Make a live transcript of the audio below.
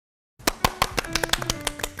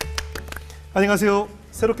안녕하세요.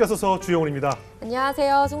 새롭게 하소서 주영훈입니다.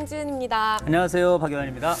 안녕하세요. 송지은입니다. 안녕하세요.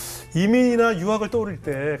 박연환입니다. 이민이나 유학을 떠올릴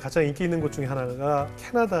때 가장 인기 있는 곳 중에 하나가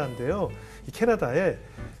캐나다인데요. 이 캐나다에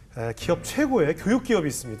기업 최고의 교육 기업이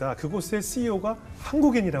있습니다. 그곳의 CEO가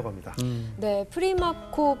한국인이라고 합니다. 네,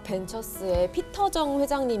 프리마코프 벤처스의 피터정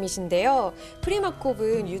회장님이신데요.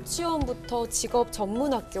 프리마코프는 유치원부터 직업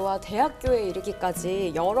전문 학교와 대학교에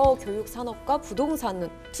이르기까지 여러 교육 산업과 부동산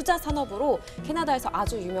투자 산업으로 캐나다에서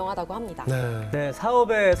아주 유명하다고 합니다. 네,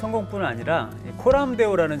 사업의 성공뿐 아니라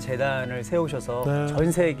코람데오라는 재단을 세우셔서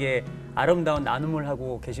전 세계에 아름다운 나눔을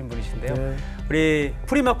하고 계신 분이신데요. 우리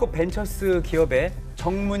프리마코프 벤처스 기업의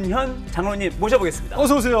정문현 장로님 모셔보겠습니다.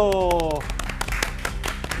 어서 오세요.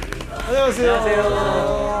 안녕하세요.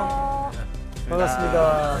 안녕하세요.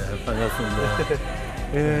 반갑습니다. 네, 반갑습니다.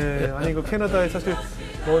 예, 아니 그 캐나다에 사실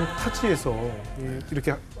먼 타지에서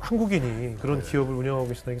이렇게 한국인이 그런 기업을 운영하고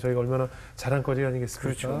계시다는 게 저희가 얼마나 자랑거리 아니겠습니까?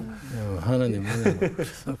 그렇죠. 하나님 은혜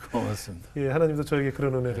고맙습니다. 예, 하나님도 저에게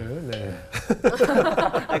그런 은혜를. 네.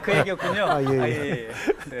 그 얘기였군요. 예.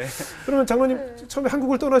 네. 그러면 장로님 처음에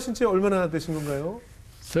한국을 떠나신 지 얼마나 되신 건가요?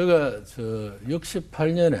 제가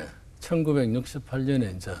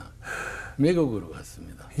 1968년에 이제 미국으로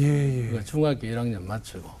갔습니다. 예. 중학교 1학년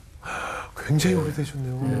마치고. 굉장히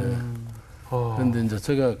오래되셨네요. 그런데 이제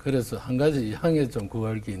제가 그래서 한 가지 향해 좀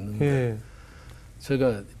구할 게 있는데,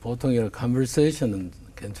 제가 보통 이런 컨버세이션은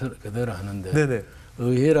그대로 하는데, 네네.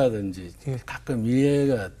 의회라든지 가끔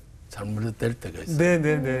이해가 잘못될 때가 있어요.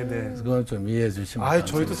 네네네. 그래서 그건 좀 이해해 주시면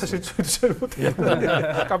저희도 사실 저희도 잘 못해요.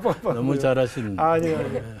 깜빡깜빡. 너무 잘하시는.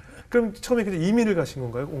 아니요. 그럼 처음에 그냥 이민을 가신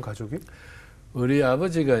건가요? 온 가족이? 우리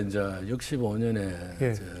아버지가 이제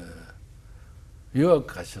 65년에 유학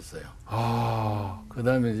가셨어요. 그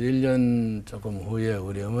다음에 1년 조금 후에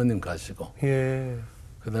우리 어머님 가시고,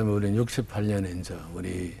 그 다음에 우리는 68년에 이제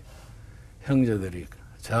우리 형제들이,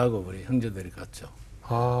 저하고 우리 형제들이 갔죠.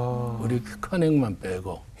 우리 큰형만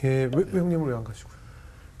빼고. 왜 형님을 왜 안 가시고요?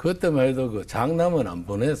 그때만 해도 그 장남은 안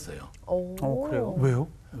보냈어요. 그래요? 왜요?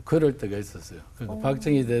 그럴 때가 있었어요. 그러니까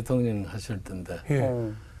박정희 대통령 하실 텐데,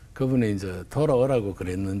 그분이 이제 돌아오라고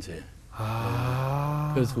그랬는지.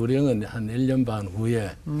 그래서 우리 형은 한 1년 반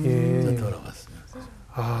후에 이제 돌아왔습니다.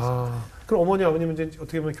 그럼 어머니, 아버님은 이제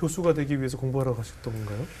어떻게 보면 교수가 되기 위해서 공부하러 가셨던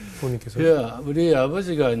건가요? 부모님께서? 우리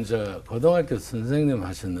아버지가 이제 고등학교 선생님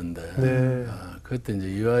하셨는데, 그때 이제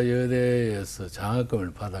유아여대에서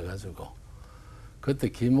장학금을 받아가지고, 그때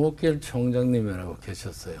김옥길 총장님이라고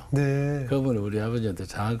계셨어요. 그분이 우리 아버지한테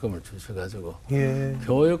장학금을 주셔가지고,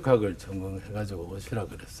 교육학을 전공해가지고 오시라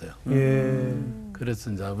그랬어요.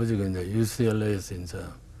 그래서 이제 아버지가 이제 UCLA에서 이제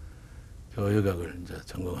교육학을 이제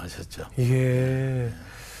전공하셨죠.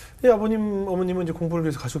 아버님, 어머님은 이제 공부를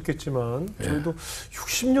위해서 가셨겠지만 저희도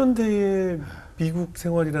 60년대의 미국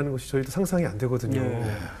생활이라는 것이 저희도 상상이 안 되거든요.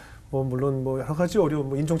 물론 여러 가지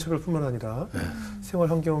어려운 인종차별뿐만 아니라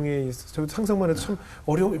생활 환경에 있어서 저희도 상상만 해도 참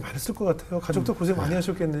어려움이 많았을 것 같아요. 가족도 고생 많이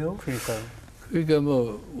하셨겠네요. 그러니까요. 그러니까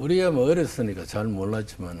우리가 어렸으니까 잘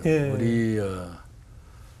몰랐지만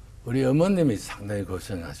우리 어머님이 상당히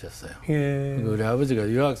고생하셨어요. 그러니까 우리 아버지가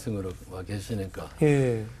유학생으로 와 계시니까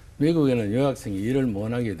미국에는 유학생이 일을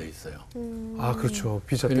못 하게 돼 있어요. 그렇죠.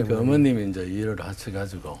 비자 때문에. 그러니까 어머님이 이제 일을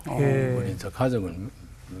하셔가지고 우리 이제 가족을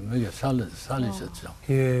먹여 살리셨죠.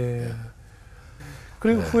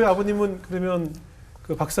 그리고 후에 아버님은 그러면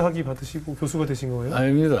그 박사학위 받으시고 교수가 되신 거예요?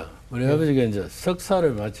 아닙니다. 우리 아버지가 이제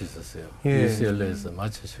석사를 마치셨어요. UCLA에서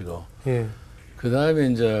마치시고 그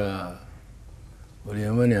다음에 이제 우리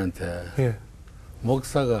어머니한테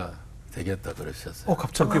목사가 되겠다 그러셨어요.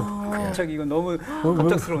 갑자기요? 갑자기 이건 너무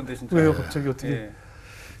갑작스러운데 진짜. 왜요? 갑자기 어떻게?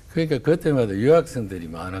 그러니까 그때마다 유학생들이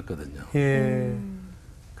많았거든요.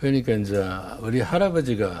 그러니까 이제 우리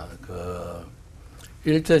할아버지가 그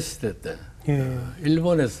일제시대 때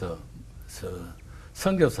일본에서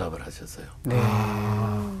선교 사업을 하셨어요.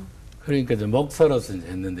 그러니까 이제 목사로서 이제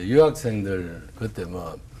했는데 유학생들 그때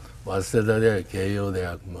와세다 대학, 게이오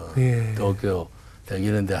대학, 도쿄 대학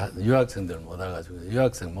이런 데 유학생들 못 와가지고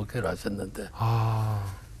유학생 목회를 하셨는데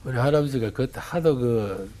우리 할아버지가 그때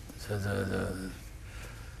하도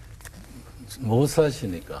못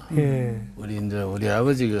사시니까 우리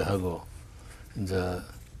아버지하고 이제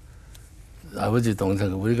아버지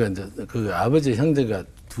동생 우리가 이제 그 아버지 형제가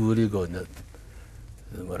둘이고 이제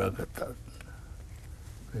그러니까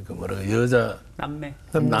여자 남매.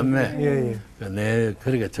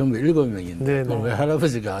 그러니까 전부 7명인데 왜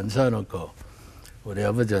할아버지가 앉혀놓고 우리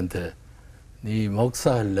아버지한테 네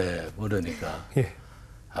목사 할래 물으니까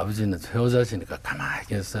아버지는 효자시니까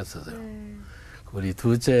가만히 있었어요. 우리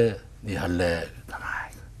둘째 네 할래?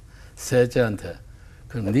 가만히. 셋째한테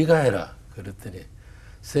그럼 네가 해라. 그랬더니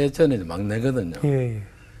셋째는 막내거든요.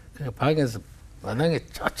 그냥 방에서 마당에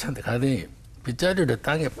쫓아한테 가더니 빗자리를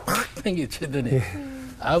땅에 팍 팽이 치더니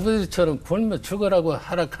아버지처럼 굶어 죽으라고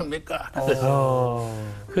하락합니까?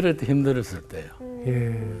 그럴 때 힘들었을 때요.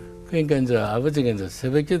 그러니까 이제 아버지가 이제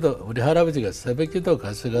새벽기도 우리 할아버지가 새벽기도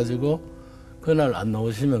가셔가지고 그날 안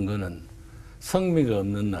나오시면 그는 성미가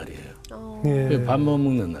없는 날이에요. 밥 못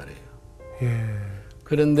먹는 날이에요.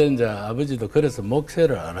 그런데 이제 아버지도 그래서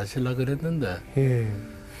목회를 안 하시려고 그랬는데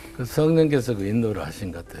그 성령께서 그 인도를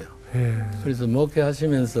하신 것 같아요. 그래서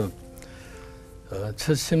목회하시면서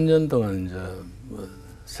첫 10년 동안 이제 뭐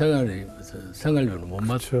생활비를 못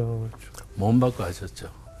받고 하셨죠.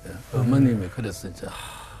 어머님이 그래서 이제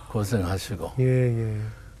고생하시고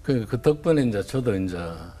그 덕분에 이제 저도 이제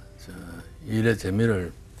일의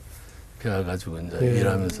재미를 배워가지고 이제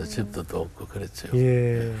일하면서 집도 돕고 그랬죠.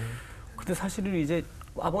 근데 사실은 이제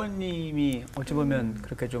아버님이 어찌 보면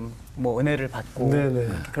그렇게 좀 뭐 은혜를 받고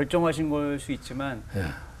결정하신 걸 수 있지만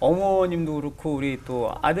어머님도 그렇고 우리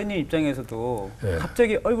또 아드님 입장에서도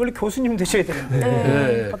갑자기 원래 교수님 되셔야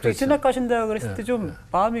되는데 갑자기 그렇죠. 진학 가신다 그랬을 때 좀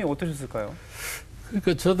마음이 어떠셨을까요?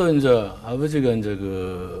 그러니까 저도 이제 아버지가 이제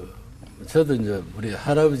저도 이제 우리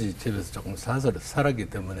할아버지 집에서 조금 살았기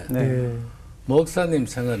때문에 목사님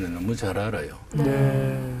생활을 너무 잘 알아요.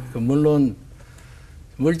 물론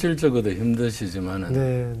물질적으로도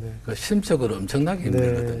힘드시지만은 그 심적으로 엄청나게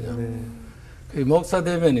힘들거든요. 그 목사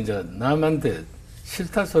되면 이제 남한테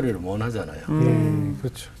싫다 소리를 못 하잖아요.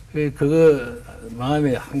 그렇죠. 그거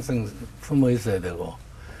마음에 항상 품어 있어야 되고.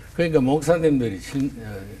 그러니까 목사님들이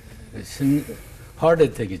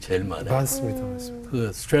하트어택이 제일 많아요. 많습니다.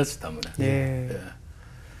 그 스트레스 때문에.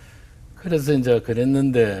 그래서 이제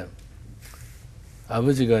그랬는데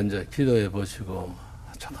아버지가 이제 기도해 보시고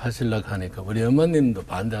하시려고 하니까 우리 어머님도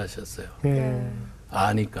반대하셨어요.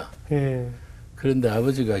 아니까. 그런데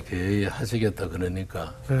아버지가 개의하시겠다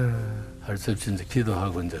그러니까 할 수 없이 이제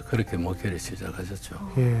기도하고 이제 그렇게 목회를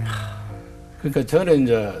시작하셨죠. 그러니까 저는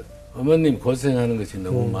이제 어머님 고생하는 것이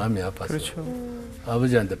너무 마음이 아팠어요. 그렇죠.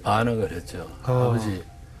 아버지한테 반항을 했죠. 아버지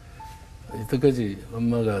이때까지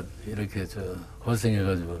엄마가 이렇게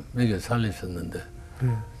고생해가지고 먹여 살리셨는데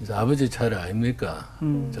이제 아버지 차례 아닙니까?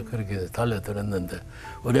 저 그렇게 달려들었는데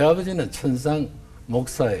우리 아버지는 천상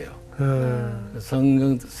목사예요.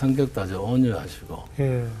 성격도 아주 온유하시고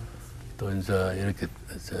또 이제 이렇게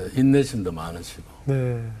인내심도 많으시고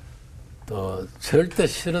또 절대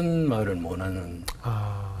싫은 말을 못하는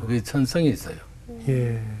그게 천성이 있어요.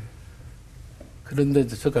 그런데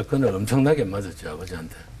제가 그날 엄청나게 맞았죠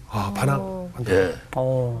아버지한테. 반항.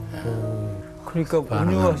 그러니까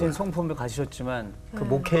온유하신 성품을 가지셨지만 그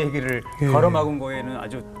목회 얘기를 걸어막은 거에는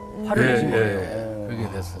아주 화를 내신 거예요. 그게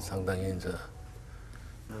돼서 상당히 이제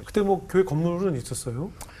그때 뭐 교회 건물은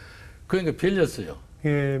있었어요? 그러니까 빌렸어요.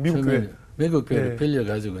 미국 교회. 미국 교회를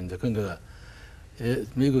빌려가지고 이제 그러니까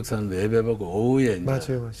미국 사람도 예배 보고 오후에 이제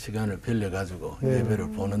맞아요. 시간을 빌려가지고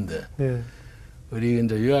예배를 보는데 우리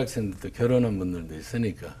이제 유학생들도 결혼한 분들도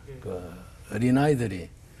있으니까 그 어린 아이들이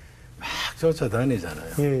막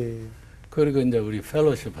쫓아다니잖아요. 그리고 이제 우리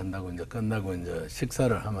펠로십 한다고 이제 끝나고 이제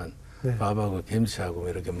식사를 하면 밥하고 김치하고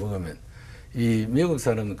이렇게 먹으면 이 미국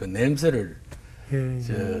사람은 그 냄새를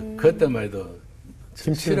그때만 해도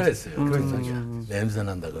싫어했어요. 냄새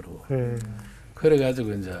난다 그러고.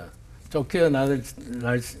 그래가지고 이제 쫓겨날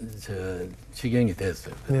지경이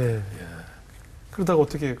됐어요. 그러다가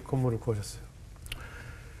어떻게 건물을 구하셨어요?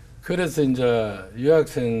 그래서 이제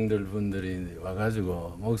유학생들 분들이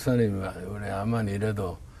와가지고 목사님이 우리 아만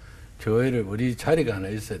이래도 교회를 우리 자리가 하나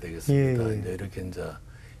있어야 되겠습니다. 이제 이렇게 이제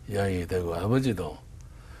이야기 되고 아버지도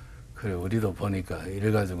그래 우리도 보니까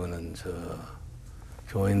이래가지고는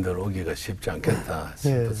교인들 오기가 쉽지 않겠다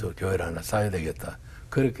싶어서 교회를 하나 쌓아야 되겠다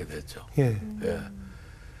그렇게 됐죠.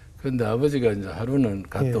 그런데 아버지가 이제 하루는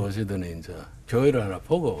갔다 오시더니 이제 교회를 하나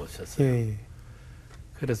보고 오셨어요.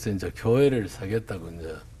 그래서 이제 교회를 사겠다고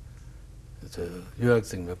이제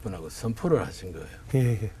유학생 몇 분하고 선포를 하신 거예요.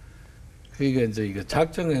 그러니까 이제 이거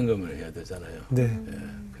작정 헌금을 해야 되잖아요.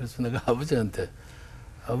 그래서 내가 아버지한테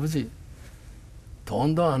아버지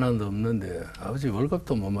돈도 하나도 없는데 아버지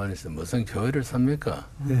월급도 못 많이 쓰는데 무슨 교회를 삽니까?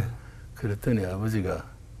 그랬더니 아버지가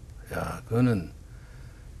야 그거는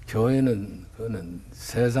교회는 그거는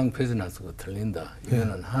세상 표준화서고 틀린다.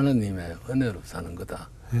 이거는 하나님의 은혜로 사는 거다.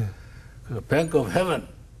 그 뱅크 오브 헤븐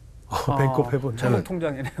뱅크 오브 헤븐 천국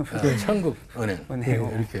통장이네요. 천국 은행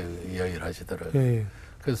이렇게 이야기를 하시더라고요.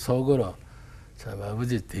 그래서 속으로 참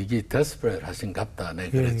아버지 되게 데스퍼레이트 하신갑다 네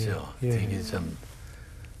그랬죠. 되게 좀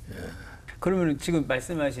그러면 지금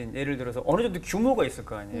말씀하신 예를 들어서 어느 정도 규모가 있을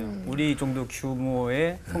거 아니에요. 우리 정도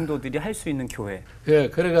규모의 성도들이 할 수 있는 교회.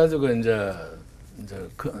 그래가지고 이제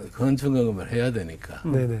건축 헌금을 해야 되니까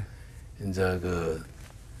이제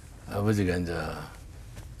아버지가 이제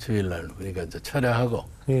주일날 우리가 이제 철회하고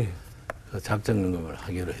예. 그 작정연금을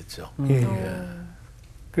하기로 했죠. 예. 예.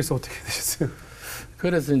 그래서 어떻게 되셨어요?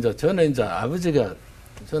 그래서 이제 저는 이제 아버지가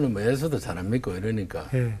저는 뭐 예수도 잘 안 믿고 이러니까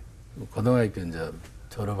예. 고등학교 이제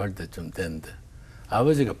졸업할 때쯤 됐는데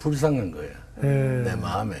아버지가 불쌍한 거예요. 예. 내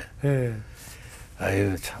마음에. 예.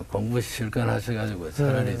 아유 참 공부 실컷 하셔가지고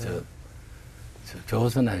차라리 저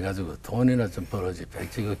교수나 해가지고 돈이나 좀 벌어지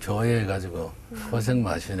백지고 교회 해가지고 고생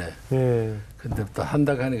마시네. 예. 근데 또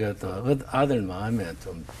한다 하니까 또 아들 마음에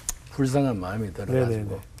좀 불쌍한 마음이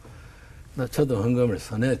들어가지고 저도 헌금을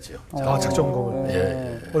써냈죠. 작정금을.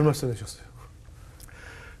 예. 얼마 써내셨어요?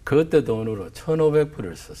 그때 돈으로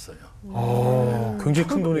 1,500불을 썼어요. 굉장히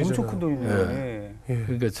큰 돈이잖아요. 엄청 큰 돈이네요. 예.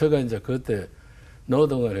 그러니까 제가 이제 그때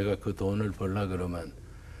노동을 해가 그 돈을 벌라 그러면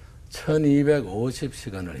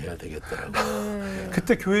 1,250시간을 해야 되겠더라고요.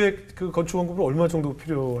 그때 교회 그 건축원금으로 얼마 정도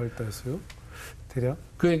필요할 때였어요? 대략?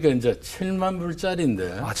 그러니까 이제 7만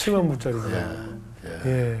불짜리인데. 7만 불짜리구나. 예.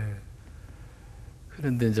 예.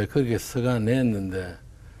 그런데 이제 그렇게 써가 냈는데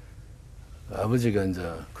아버지가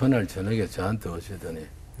이제 그날 저녁에 저한테 오시더니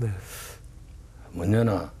네.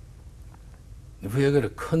 문현아, 왜 그래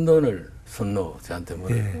큰 돈을 썼노? 저한테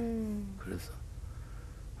물어요. 그래서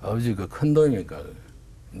아버지 그 큰 돈입니까?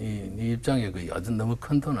 네 입장에 그 아주 너무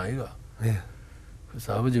큰 돈 아이가? 예.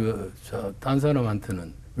 그래서 아버지가 딴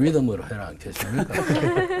사람한테는 믿음으로 해라 안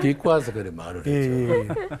계십니까? 비꼬아서 그래 말을 했죠. 예.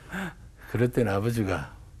 그랬더니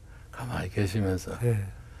아버지가 가만히 계시면서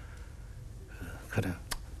그래.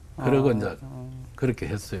 그러고 이제 그렇게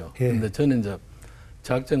했어요. 예. 근데 저는 이제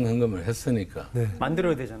작정 헌금을 했으니까. 네.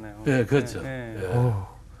 만들어야 되잖아요. 예, 그렇죠. 네. 예.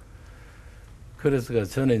 그래서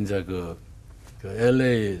저는 이제 그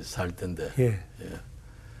LA 살 텐데. 예.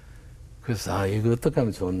 그래서 이거 어떻게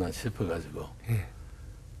하면 좋나 싶어가지고. 예.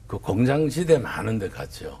 그 공장지대 많은 데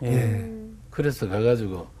갔죠. 예. 그래서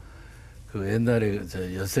가가지고 그 옛날에 저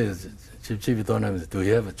요새 집집이 돈하면서 Do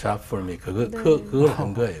you have a job for me? 그걸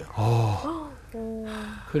한 거예요.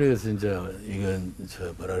 그래서 이제 이건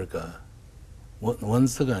저 뭐랄까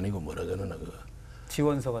원서가 아니고 뭐라 그러나 그거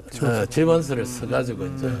지원서 같은 거. 지원서를 써가지고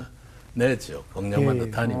이제 냈죠. 공장마다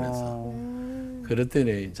다니면서.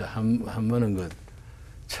 그랬더니 이제 한 번은 그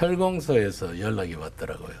철공소에서 연락이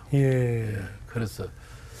왔더라고요. 예. 그래서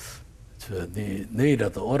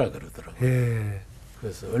내일이라도 오라 그러더라고요. 예.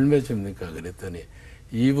 그래서 얼마 줍니까? 그랬더니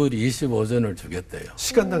 2불 25전을 주겠대요.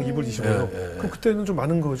 시간당 2불 25요? 예. 그럼 그때는 좀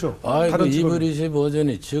많은 거죠? 아이고, 다른 2불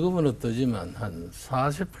 25전이 지금은 어떠지만 한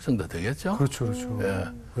 40불 정도 되겠죠? 그렇죠, 그렇죠.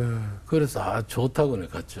 예. 예. 그래서 좋다고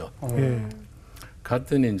갔죠. 예.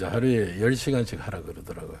 갔더니 이제 하루에 10시간씩 하라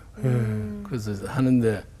그러더라고요. 예. 그래서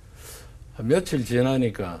하는데 며칠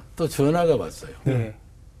지나니까 또 전화가 왔어요. 네.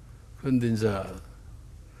 그런데 이제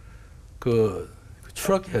그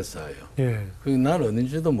트럭 회사예요. 예. 난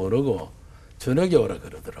어딘지도 모르고 저녁에 오라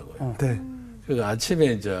그러더라고요. 네. 그래서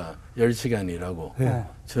아침에 이제 10시간 일하고 예.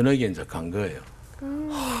 저녁에 이제 간 거예요.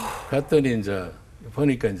 갔더니 이제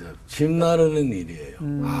보니까 이제 집 나르는 일이에요.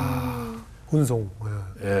 운송.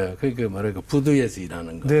 예, 그러니까 뭐랄까 부두에서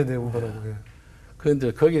일하는 거. 네네, 운반하고. 예.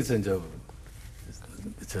 그런데 거기서 이제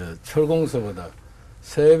저 철공소보다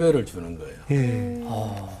 3배를 주는 거예요. 예.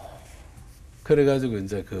 그래가지고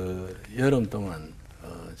이제 그 여름 동안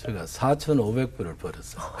제가 4,500불을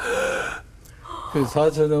벌었어요. 그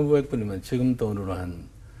 4,500불이면 지금 돈으로 한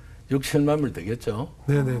 6, 7만 불 되겠죠.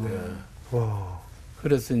 네네네. 와.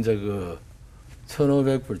 그래서 이제 그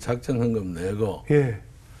 1,500불 작정 헌금 내고 예.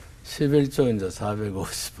 11조 이제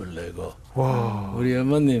 450불 내고 와. 우리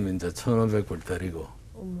어머님 이제 1,500불 드리고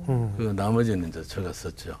음. 그 나머지는 이제 제가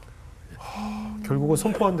썼죠. 결국은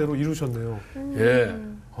선포한 대로 이루셨네요. 예.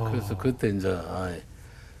 그래서 그때 이제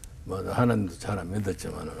뭐 하나님도 잘 안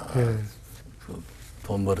믿었지만 예.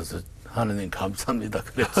 돈 벌어서 하나님 감사합니다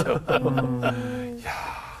그랬죠.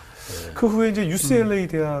 그 후에 이제 UCLA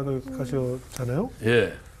대학을 가셨잖아요.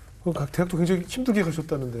 예. 그 대학도 굉장히 힘들게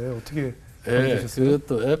가셨다는데 어떻게 예. 되셨어요?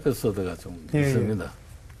 그것도 에피소드가 좀 예, 있습니다.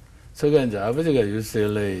 제가 이제 아버지가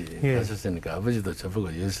UCLA 예. 가셨으니까 아버지도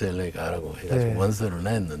저보고 UCLA 가라고 해가지고 예. 원서를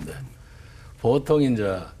냈는데 보통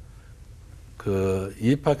이제 그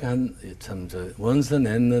입학한 원서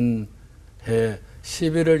냈는 해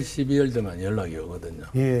 11월, 12월 때만 연락이 오거든요.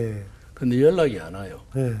 예. 근데 연락이 안 와요.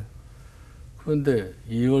 예. 그런데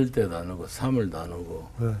 2월 때도 안 오고 3월도 안 오고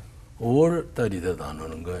예. 5월 달이 돼도 안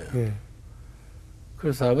오는 거예요. 예.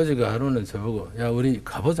 그래서 아버지가 하루는 저보고 야 우리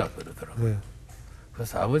가보자 그러더라고요. 예.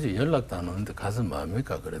 그래서 아버지 연락도 안 오는데 가서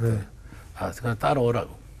뭐합니까? 그랬더니 네. 그냥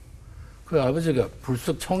따라오라고. 그 아버지가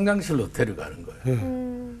불쑥 총장실로 데려가는 거예요.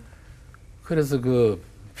 예. 그래서 그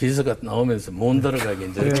비서가 나오면서 못 들어가게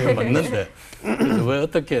이제 이렇게 막는데 그래서 왜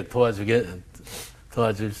어떻게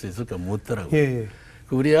도와줄 수 있을까 묻더라고요. 예.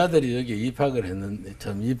 우리 아들이 여기 입학을 했는데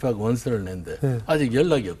참 입학 원서를 냈는데 예. 아직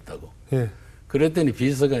연락이 없다고. 예. 그랬더니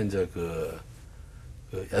비서가 이제 그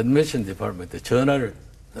애드미션 디파트먼트에 전화를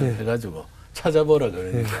해가지고 찾아보라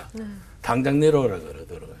그러니까 당장 내려오라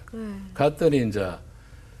그러더라고요. 갔더니 이제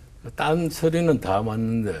딴 서류는 다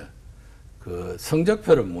맞는데 그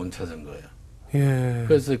성적표를 못 찾은 거예요. 예.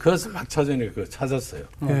 그래서 그것을 막 찾으니까 그걸 찾았어요.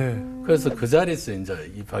 예. 그래서 그 자리에서 이제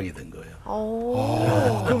입학이 된 거예요.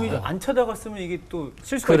 그럼 이제 안 찾아갔으면 이게 또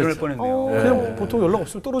실수가 일어날 뻔했네요. 그냥 보통 연락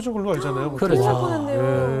없으면 떨어진 걸로 알잖아요. 보통. 그렇죠.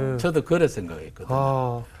 뻔했네요. 저도 그래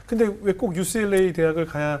생각했거든요. 근데 왜 꼭 UCLA 대학을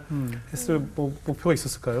가야 했을 목표가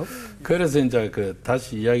있었을까요? 그래서 이제 그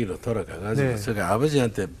다시 이야기로 돌아가가지고 네. 제가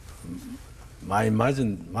아버지한테 많이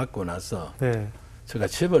맞고 나서 네. 제가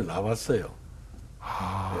집을 나왔어요.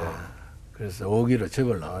 예. 그래서 오기로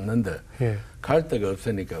집을 나왔는데 예. 갈 데가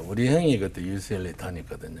없으니까 우리 형이 그때 UCLA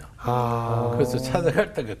다녔거든요. 그래서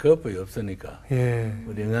찾아갈 데가 거의 없으니까 예.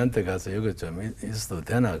 우리 형한테 가서 여기 좀 있어도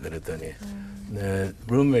되나 그랬더니 내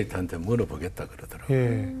룸메이트한테 물어보겠다 그러더라고요.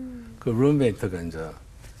 예. 그 룸메이트가 이제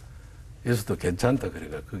있어도 괜찮다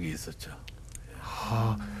그래가 거기 있었죠.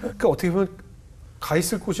 그러니까 어떻게 보면 가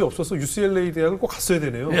있을 곳이 없어서 UCLA 대학을 꼭 갔어야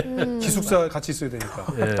되네요. 기숙사 같이 있어야 되니까.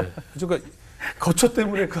 예. 그러니까 거처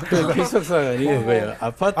때문에 기숙사가 아니고 그냥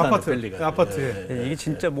아파트에 아파트에. 예, 이게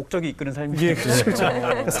진짜 목적이 이끄는 삶이죠. 예,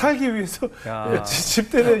 그렇죠. 살기 위해서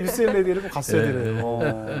집 때문에 UCLA 대학을 꼭 갔어야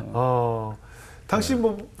되네요. 당시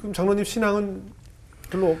그럼 장로님 신앙은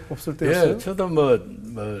별로 없을 때였어요? 예, 저도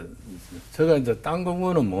제가 이제 딴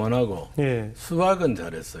공부는 못 하고 수학은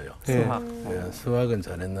잘했어요. 수학은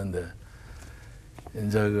잘했는데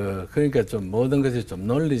이제 그러니까 좀 모든 것이 좀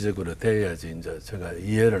논리적으로 돼야지 이제 제가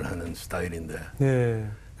이해를 하는 스타일인데.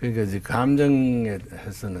 그러니까 이제 감정에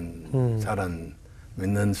해서는 잘 안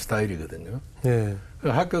믿는 스타일이거든요. 그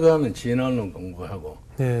학교 가면 진화론 공부하고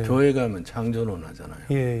교회 가면 창조론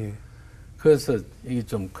하잖아요. 그래서 이게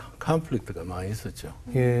좀 컨플릭트가 많이 있었죠.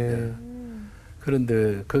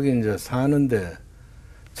 그런데 거기 이제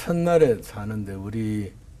첫날에 사는데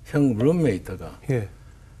우리 형 룸메이트가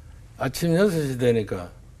아침 6시 되니까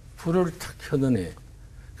불을 탁 켜더니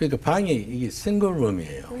그러니까 방이 이게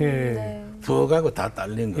싱글룸이에요. 부엌하고 다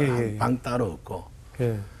딸린 거, 방 따로 없고.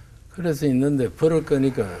 그래서 있는데 불을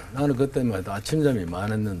끄니까 나는 그때만 해도 아침잠이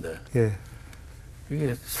많았는데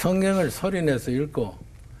이게 성경을 소리내서 읽고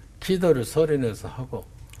기도를 소리내서 하고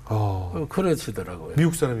그러시더라고요.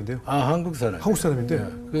 미국 사람인데요? 한국 사람. 한국 사람인데?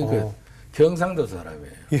 그러니까 경상도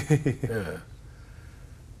사람이에요.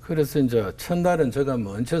 그래서 이제 첫날은 제가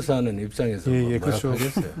얹혀서 하는 입장에서 뭐라고 그렇죠.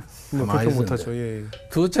 하겠어요. 불평 못하죠.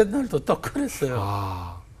 둘째 날도 또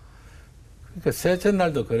그랬어요. 그러니까 셋째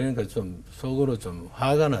날도 그러니까 좀 속으로 좀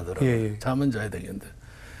화가 나더라고요. 잠은 자야 되겠는데.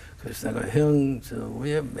 그래서 내가 형, 저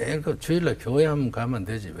위에 매일 주일날 교회 한번 가면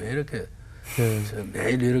되지. 왜 이렇게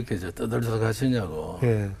매일 이렇게 떠들썩 하시냐고.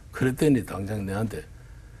 그랬더니 당장 내한테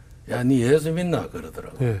야, 니 예수 믿나?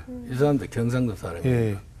 그러더라고요. 이 사람도 경상도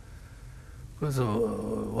사람이에요. 그래서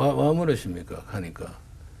와 물으십니까? 하니까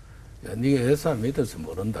야, 네가 예수 안 믿어서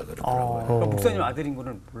모른다 그러더라고요. 그러니까 목사님 아들인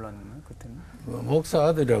거는 몰랐나요? 그때는? 목사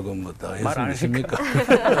아들이라고 다 예수 믿습니까?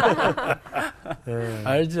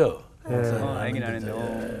 알죠? 알긴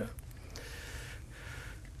아는데.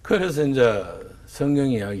 그래서 이제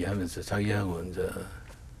성경 이야기하면서 자기하고 이제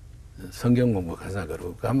성경 공부 가자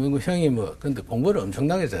그러고 가면 형이 근데 공부를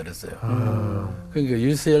엄청나게 잘했어요. 그러니까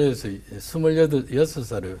UCLA에서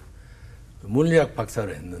 26살에 물리학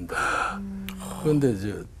박사를 했는데 그런데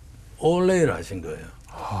이제 올레이를 하신 거예요.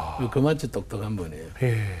 그만치 똑똑한 분이에요.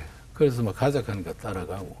 그래서 막 가자 하니까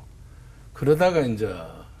따라가고 그러다가 이제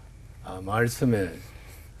말씀에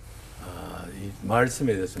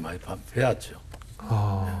대해서 많이 배웠죠.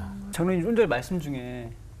 장로님 좀 전에 말씀 중에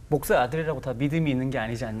목사 아들이라고 다 믿음이 있는 게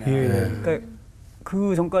아니지 않냐. 그러니까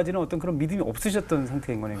그 전까지는 어떤 그런 믿음이 없으셨던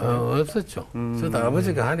상태인 거네요. 없었죠. 저도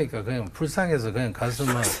아버지가 하니까 그냥 불쌍해서 그냥 가서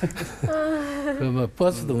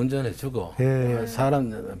버스도 운전해주고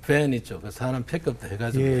사람 밴 있죠. 그 사람 픽업도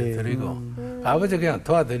해가지고 드리고 아버지 그냥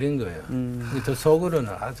도와드린 거예요. 저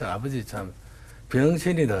속으로는 아버지 참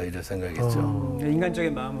병신이다 이런 생각했죠.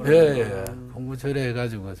 인간적인 마음으로. 공부 저래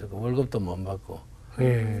해가지고 월급도 못 받고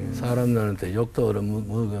사람들한테 욕도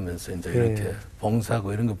얻어먹으면서 이제 이렇게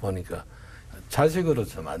봉사하고 이런 거 보니까 자식으로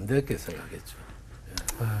좀 안 됐게 생각했죠.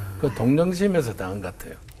 그 동정심에서 당한 것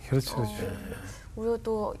같아요. 그렇죠. 우리가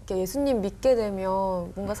또 예수님 믿게 되면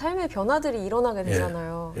뭔가 삶의 변화들이 일어나게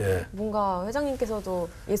되잖아요. 뭔가 회장님께서도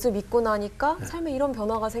예수 믿고 나니까 삶에 이런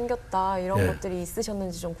변화가 생겼다 이런 것들이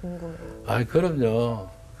있으셨는지 좀 궁금해요. 그럼요.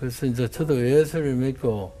 그래서 이제 저도 예수를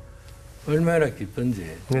믿고 얼마나 기쁜지.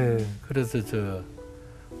 그래서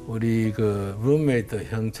우리 그 룸메이트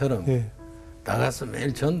형처럼 나가서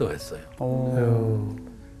매일 전도했어요.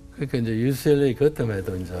 그러니까 이제 UCLA 그때만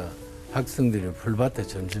해도 이제 학생들이 풀밭에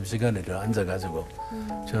점심시간에 앉아가지고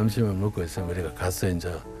점심을 먹고 있으면 우리가 가서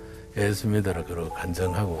이제 예수 믿으라 그러고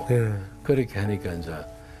간증하고 그렇게 하니까 이제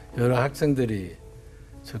여러 학생들이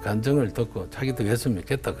저 간증을 듣고 자기도 예수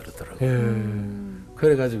믿겠다 그러더라고요.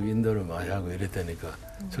 그래가지고 인도를 많이 하고 이랬다니까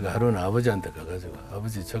제가 하루는 아버지한테 가가지고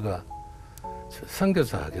아버지 제가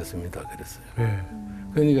선교사 하겠습니다 그랬어요.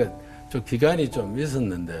 그러니까 좀 기간이 좀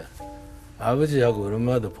있었는데 아버지하고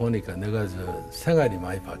엄마도 보니까 내가 저 생활이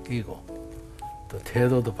많이 바뀌고 또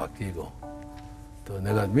태도도 바뀌고 또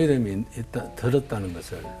내가 믿음이 들었다는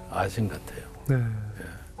것을 아신 것 같아요.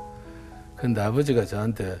 그런데 아버지가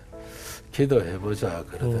저한테 기도해보자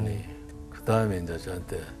그러더니 그 다음에 이제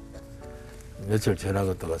저한테 며칠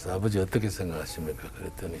지나고 또 가서 아버지 어떻게 생각하십니까?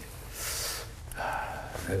 그랬더니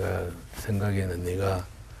내가 생각에는 네가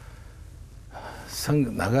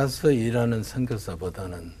나가서 일하는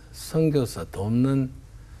선교사보다는 선교사 돕는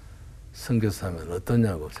선교사면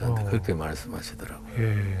어떠냐고 저한테 그렇게 말씀하시더라고요.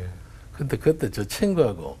 근데 그때 저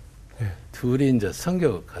친구하고 둘이 이제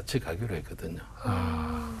선교 같이 가기로 했거든요.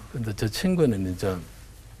 근데 저 친구는 이제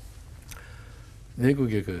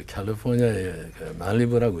미국의 그 캘리포니아에 그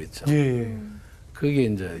말리부라고 있죠. 그게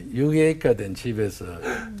이제 6A가 된 집에서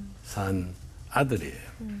산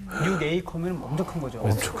아들이에요. 6A커면 엄청 큰 거죠.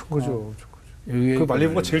 엄청 큰 거죠. 그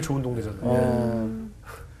말리부가 제일 좋은 동네잖아요.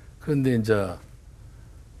 그런데 이제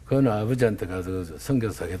그는 아버지한테 가서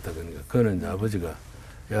선교사 하겠다 그러니까 그는 이제 아버지가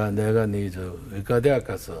야 내가 네 저 의과대학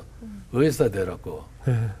가서 의사 되라고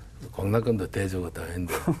공락금도 대주고 다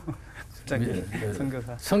했는데 갑자기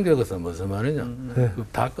선교사. 선교사 무슨 말이냐?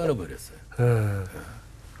 다 끊어버렸어요.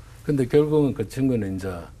 근데 결국은 그 친구는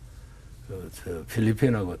이제 저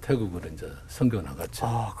필리핀하고 태국으로 이제 선교 나갔죠.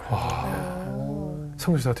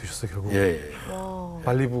 선교사가 되셨어요 결국.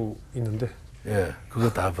 말리부 있는데. 그거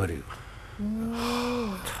다 버리고.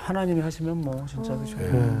 하나님이 하시면 뭐 진짜 그죠.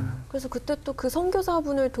 그래서 그때 또 그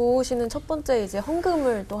선교사분을 도우시는 첫 번째 이제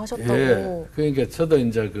헌금을 또 하셨다고. 그러니까 저도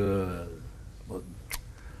이제 그 뭐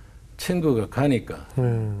친구가 가니까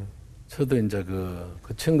저도 이제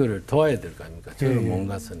그 친구를 도와야 될 거 아닙니까? 저는 못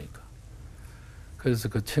갔으니까. 그래서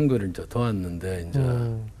그 친구를 이제 도왔는데 이제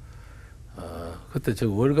그때 저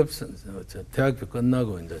월급 저 대학교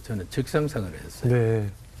끝나고 이제 저는 직장생활을 했어요.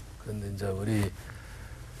 근데 이제 우리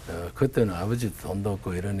그때는 아버지 돈도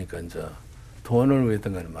없고 이러니까 이제 돈을 위해서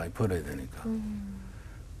많이 벌어야 되니까.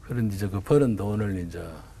 그런데 이제 그 벌은 돈을 이제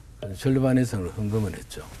절반 이상을 헌금을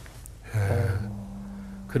했죠.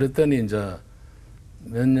 그랬더니 이제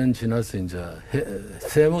몇 년 지나서 이제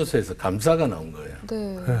세무서에서 감사가 나온 거예요.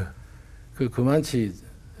 그만치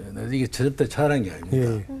이게 절대 자랑이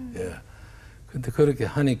아닙니다. 근데 그렇게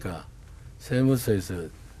하니까 세무서에서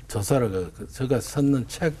조사를 제가 썼는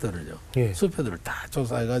책들을요, 수표들을 다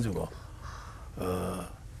조사해가지고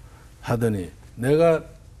하더니 내가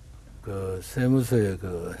그 세무서에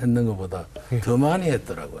그 했는 것보다 더 많이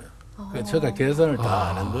했더라고요. 그래서 제가 계산을 다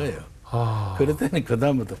안 한 거예요. 그랬더니 그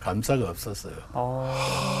다음부터 감사가 없었어요.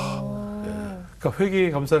 그러니까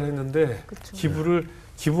회계에 감사를 했는데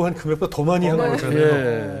기부한 금액보다 더 많이 한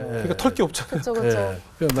거잖아요. 그러니까 털 게 없잖아요.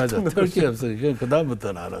 맞아. 털 게 없어요. 그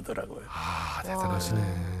다음부터는 안 하더라고요. 대단하시네.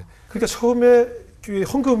 그러니까 처음에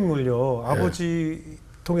헌금을요 아버지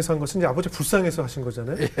통해서 한 것은 이제 아버지 불쌍해서 하신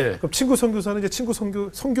거잖아요. 그럼 친구 선교사는 이제 친구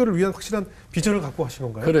선교를 위한 확실한 비전을 갖고 하신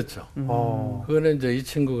건가요? 그렇죠. 그거는 이제 이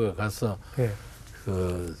친구가 가서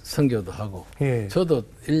그 선교도 하고 저도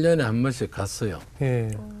 1년에 한 번씩 갔어요.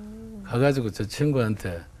 가가지고 저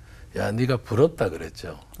친구한테 야 네가 부럽다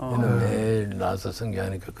그랬죠. 너는 매일 나와서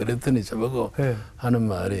선교하니까. 그랬더니 저보고 하는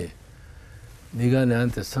말이 네가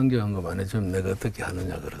내한테 선교헌금 안 해주면 내가 어떻게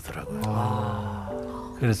하느냐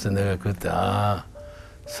그러더라고요. 그래서 내가 그때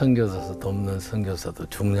선교사서 돕는 선교사도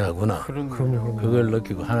중요하구나. 그걸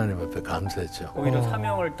느끼고 하나님 앞에 감사했죠. 오히려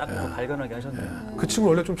사명을 딱 발견하게 하셨네요. 그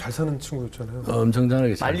친구 원래 좀 잘 사는 친구였잖아요. 엄청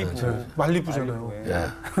잘하게 잘 살죠. 말리부잖아요.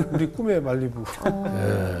 우리 꿈의 말리부.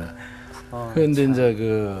 그런데 이제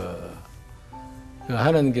그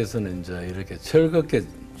하나님께서는 이제 이렇게 즐겁게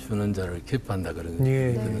주는 자를 기뻐한다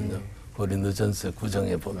그러거든요. 고린도전서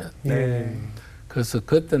 9장에 보면. 그래서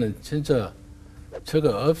그때는 진짜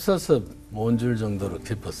제가 없어서 못 줄 정도로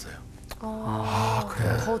기뻤어요.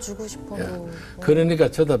 그래요? 더 주고 싶어도. 그러니까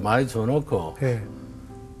저도 많이 줘놓고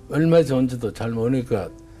얼마 좋은지도 잘 모르니까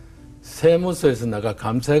세무서에서 내가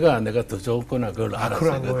감세가 내가 더 좋구나 그걸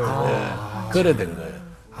알았어요. 그래 된 거예요.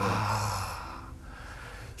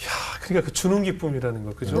 그러니까 그 주는 기쁨이라는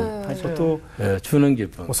거, 그죠? 네. 또 주는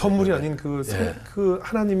기쁨. 뭐 선물이 아닌 그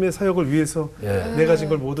하나님의 사역을 위해서 내 가진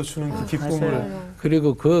걸 모두 주는 그 기쁨을. 맞아요.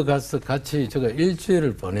 그리고 그 가서 같이 제가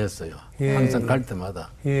일주일을 보냈어요. 항상 갈 때마다.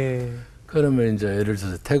 그러면 이제 예를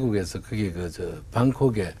들어서 태국에서 그게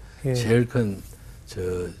방콕에 제일 큰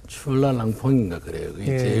출라랑퐁인가 그래요.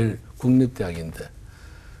 그게 제일 국립대학인데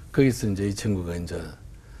거기서 이제 이 친구가 이제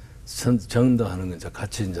전도하는 거 이제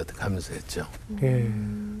같이 이제 가면서 했죠.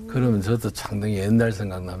 그러면 저도 상당히 옛날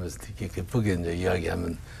생각나면서 되게 기쁘게 이제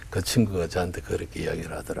이야기하면 그 친구가 저한테 그렇게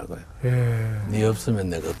이야기를 하더라고요. 네 없으면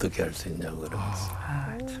내가 어떻게 할 수 있냐고 그러면서.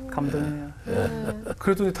 참 감동이에요.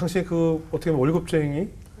 그래도 당신이 그 어떻게 보면 월급쟁이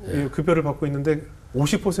급여를 받고 있는데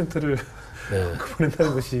 50%를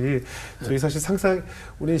보낸다는 것이 저희 사실 상상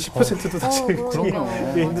우리는 10%도 사실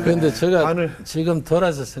그런데 제가 지금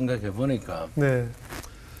돌아서 생각해 보니까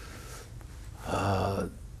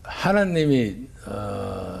하나님이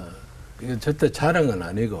이거 절대 자랑은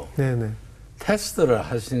아니고 테스트를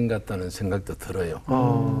하신 것 같다는 생각도 들어요.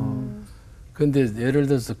 그런데 예를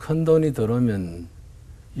들어서 큰 돈이 들어오면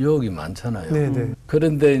유혹이 많잖아요.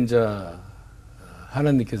 그런데 이제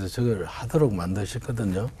하나님께서 저걸 하도록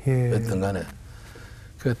만드셨거든요. 여튼 간에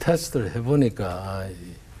그 테스트를 해보니까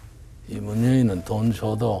이 문여인은 돈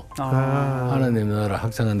줘도 하나님 나라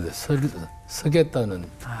확장하는 데 서겠다는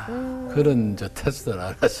그런 테스트를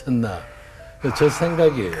안 하셨나. 저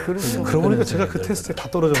생각이. 그러고 보니까 제가 그 테스트에 다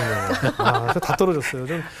떨어졌네요. 제가 다 떨어졌어요.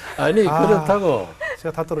 아니, 그렇다고.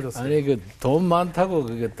 제가 다 떨어졌어요. 아니, 그 돈 많다고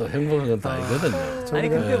그게 또 행복한 건 또 아니거든요. 아니,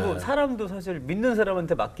 근데 뭐 사람도 사실 믿는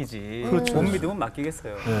사람한테 맡기지. 그렇죠. 못 믿으면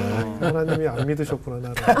맡기겠어요. 하나님이 안 믿으셨구나,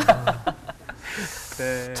 나를.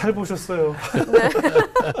 잘 보셨어요.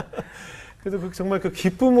 그래도 정말 그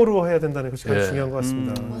기쁨으로 해야 된다는 것이 가장 중요한 것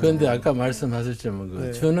같습니다. 그런데 아까 말씀하셨지만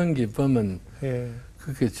그 주는 기쁨은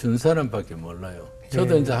그렇게 준 사람밖에 몰라요.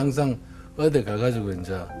 저도 이제 항상 어디 가가지고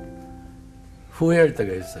이제 후회할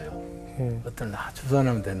때가 있어요. 어떤 주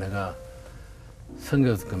사람한테 내가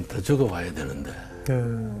성경금 더 주고 와야 되는데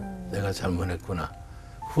내가 잘못했구나.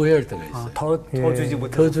 후회할 때가 있어요. 더 주지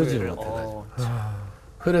못해서. 더 주지 못해가지고.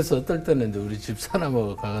 그래서 어떨 때는 이제 우리 집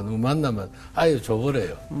사람하고 가서 누구 만나면 아예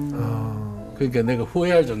줘버려요. 그러니까 내가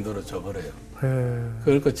후회할 정도로 줘버려요.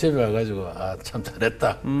 그러니까 집에 와가지고 참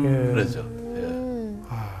잘했다. 그러죠.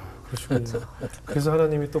 그러시군요. 그래서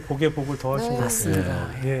하나님이 또 복의 복을 더하신 것 같습니다.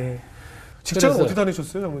 직장은 어디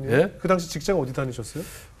다니셨어요, 장모님? 그 당시 직장 어디 다니셨어요?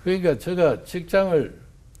 그러니까 제가 직장을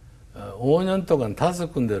 5년 동안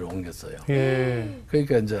 5군데로 옮겼어요.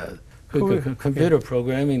 그러니까 이제 컴퓨터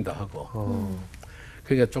프로그래밍도 하고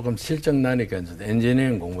그러니까 조금 실적 나니까 이제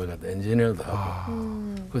엔지니어링 공부해가지고 엔지니어도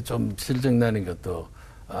하고 그 좀 실적 나니까 또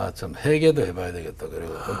좀 회계도 해봐야 되겠다.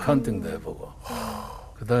 그리고 어카운팅도 해보고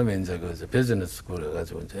그 다음에 이제 그 비즈니스 스쿨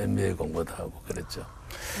해가지고 이제 MBA 공부도 하고 그랬죠.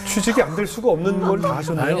 취직이 안 될 수가 없는 걸 다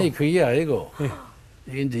하셨네요. 아니 그게 아니고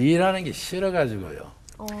이게 이제 일하는 게 싫어가지고요.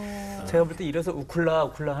 제가 볼 때 이래서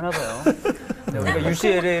우쿨라 하나 봐요. 우리가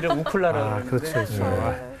UCLA를 우쿨라라고 그러는데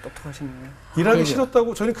그렇죠. 똑똑하시네요. 일하기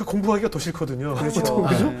싫었다고 저는 그 공부하기가 더 싫거든요. 그렇죠.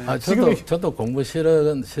 지금 저도 공부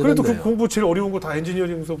싫은데요. 그래도 그 공부 제일 어려운 거 다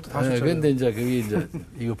엔지니어링서부터 다 하셨잖아요. 그런데 이제 그게 이제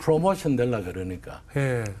이거 프로모션 되려 그러니까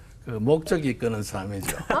그 목적이 끄는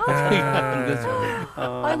삶이죠.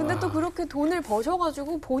 아니 근데 또 그렇게 돈을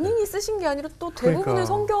버셔가지고 본인이 쓰신 게 아니라 또 대부분을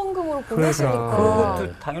성경금으로 보내시니까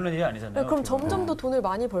그것도 당연한 일이 아니잖아요. 그럼 점점 더 돈을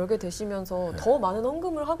많이 벌게 되시면서 더 많은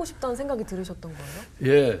헌금을 하고 싶다는 생각이 들으셨던 거예요?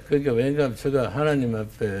 예, 그러니까 왜냐하면 제가 하나님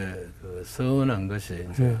앞에 그 서운한 것이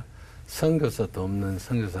이제 선교사도 없는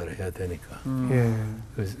선교사를 해야 되니까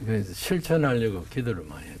그래서 실천하려고 기도를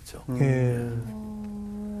많이 했죠.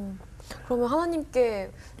 그러면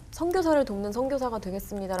하나님께 선교사를 돕는 선교사가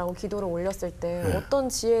되겠습니다라고 기도를 올렸을 때 어떤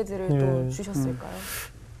지혜들을 또 주셨을까요?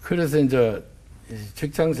 그래서 이제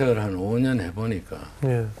직장 생활 한 5년 해보니까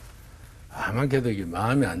아무래도 이게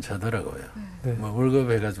마음이 안 차더라고요. 뭐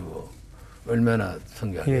월급 해가지고 얼마나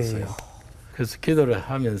선교하겠어요. 그래서 기도를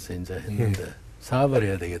하면서 이제 했는데 사업을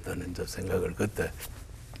해야 되겠다는 이제 생각을 그때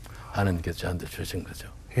하나님께서 저한테 주신 거죠.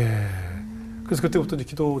 그래서 그때부터 이제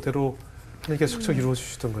기도대로 하나님께서 척척 이루어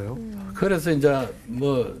주시던가요? 그래서 이제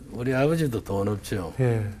뭐 우리 아버지도 돈 없죠.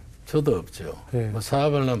 저도 없죠. 뭐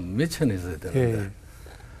사업하려면 미천이 있어야 되는데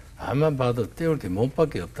암만 봐도 띄울 게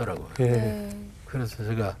몸밖에 없더라고요. 그래서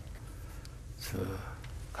제가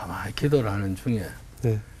가만히 기도를 하는 중에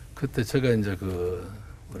그때 제가 이제 그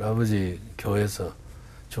우리 아버지 교회에서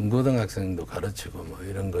중고등학생도 가르치고 뭐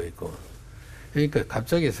이런 거 있고 그러니까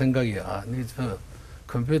갑자기 생각이 니 저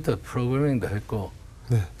컴퓨터 프로그래밍도 했고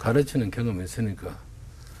가르치는 경험이 있으니까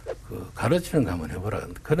그 가르치는 거 한번 해보라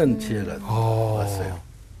그런 지혜가 왔어요.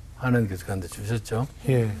 하나님께서 저한테 주셨죠.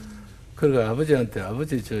 그러니까 아버지한테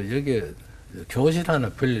아버지 저 여기에 교실 하나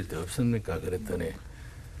빌릴 데 없습니까? 그랬더니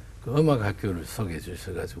그 음악 학교를 소개해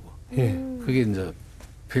주셔가지고 그게 이제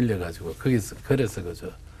빌려가지고 거기서 그래서 그저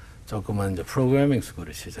조그만 이제 프로그래밍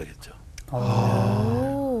스쿨을 시작했죠.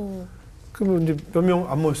 그러면 이제 몇 명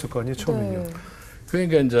안 모였을 거 아니에요 처음에는요? 네.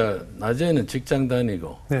 그러니까 이제 낮에는 직장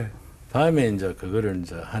다니고 네. 밤에 이제 그거를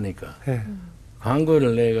이제 하니까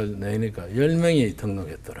광고를 내니까 10명이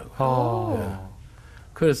등록했더라고요. 예.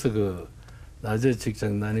 그래서 그 낮에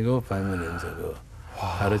직장 다니고 밤에는 이제 그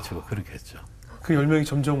가르치고 그렇게 했죠. 그 10명이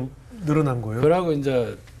점점 늘어난 거예요? 그러고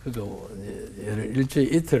이제 그거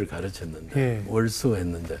일주일 이틀 가르쳤는데 월수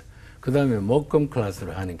했는데 그 다음에 목금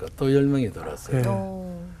클래스를 하니까 또 10명이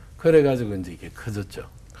들어왔어요. 그래가지고 이제 이게 커졌죠.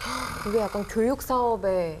 그게 약간 교육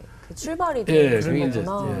사업의 그 출발이 되는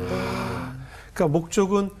거구나. 그러니까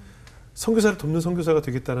목적은 선교사를 돕는 선교사가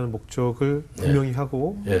되겠다는 목적을 분명히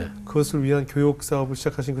하고 그것을 위한 교육 사업을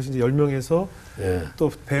시작하신 것이 이제 10명에서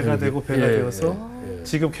또 배가 되고 배가 되어서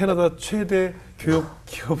지금 캐나다 최대 교육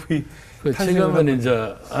기업의 지금은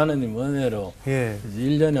이제 하나님 은혜로 이제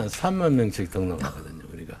 1년에 한 3만 명씩 등록하거든요,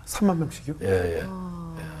 우리가. 3만 명씩이요? 예.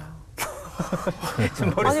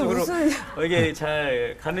 머릿속으로 이게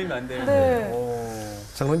잘 가늠이 안 되는데. 네.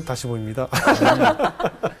 장로님 다시 보입니다.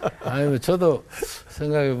 아유, 저도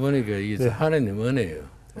생각해 보니까 이게 하나님 은혜예요.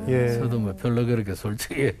 저도 뭐 별로 그렇게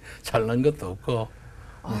솔직히 잘난 것도 없고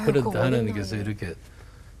그런데 하나님께서 이렇게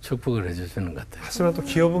축복을 해주시는 것 같아요. 하지만 또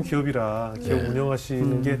기업은 기업이라 기업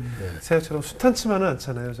운영하시는 게 생각처럼 순탄치만은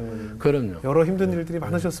않잖아요, 정말. 그럼요. 여러 힘든 일들이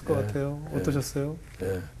많으셨을 것 같아요. 어떠셨어요?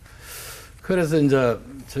 그래서 이제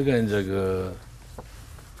제가 이제 그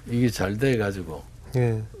이게 잘 돼 가지고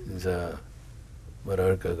이제 뭐라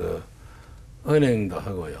그럴까 그 은행도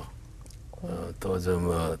하고요. 또 저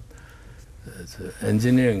뭐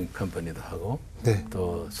엔지니어링 컴퍼니도 하고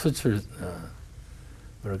또 수출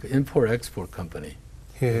뭐랄까 임포트 엑스포트 컴퍼니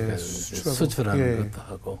그러니까 수출하는 것도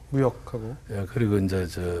하고 무역하고 그리고 이제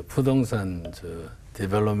저 부동산 저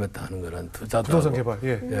디벨롭먼트 하는 거란 투자도 부동산 하고,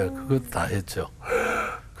 개발 그것도 다 했죠.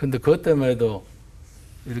 근데 그것 때만 해도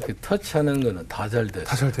이렇게 터치하는 거는 다 잘 돼요.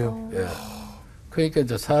 다 잘 돼요. 그러니까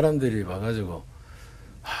이제 사람들이 와가지고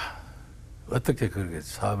어떻게 그렇게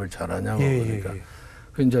사업을 잘하냐고 그러니까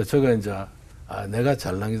그 이제 제가 이제 내가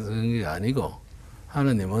잘난 게 아니고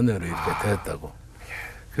하나님 은혜로 이렇게 됐다고.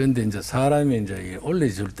 그런데 이제 사람이 이제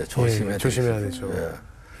올려줄 때 조심해야 되죠.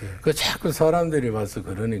 그 자꾸 사람들이 와서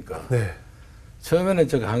그러니까 처음에는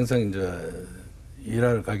제가 항상 이제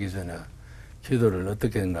일하러 가기 전에 기도를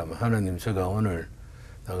어떻게 했는가 하면 하나님 제가 오늘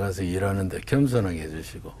나가서 일하는데 겸손하게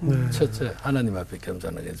해주시고 첫째 하나님 앞에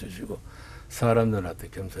겸손하게 해주시고 사람들한테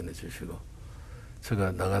겸손해 주시고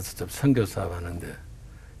제가 나가서 좀 선교 사업 하는데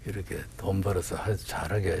이렇게 돈 벌어서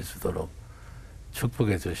잘하게 해주도록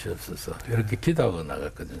축복해 주시옵소서 이렇게 기도하고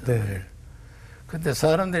나갔거든요. 근데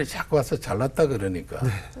사람들이 자꾸 와서 잘났다 그러니까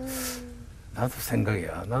나도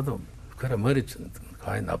생각이야. 나도 그래 머리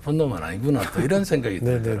거의 나쁜 놈은 아니구나 또 이런 생각이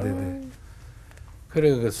들더라고요.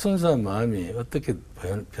 그래 그 순수한 마음이 어떻게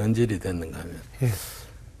변질이 됐는가 하면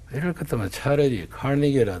이럴 것 때문에 차라리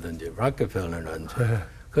카니기라든지 락펠러라든지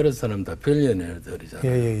그런 사람 다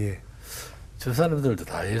빌리언어들이잖아요. 저 사람들도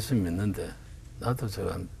다 예수 믿는데 나도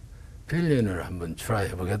저 빌리언을 한번 트라이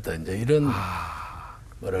해보겠다 이제 이런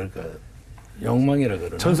뭐랄까 욕망이라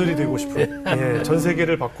그러나 전설이 되고 싶은 전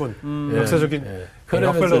세계를 바꾼 역사적인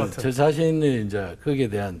그러면서 저 자신이 이제 거기에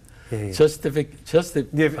대한 justify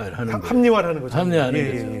하는 거죠. 합리화를 하는 거죠.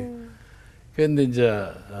 합리화하는 거죠. 그런데 이제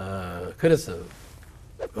그래서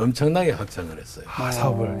엄청나게 확장을 했어요.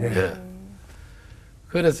 사업을.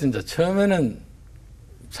 그래서 이제 처음에는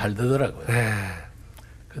잘 되더라고요.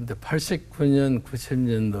 근데 89년,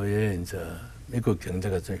 90년도에 이제 미국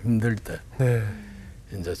경제가 좀 힘들 때,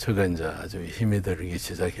 이제 제가 이제 아주 힘이 들기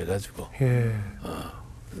시작해가지고,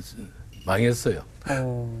 망했어요.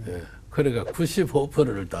 그래가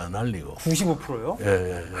 95%를 다 날리고. 95%요?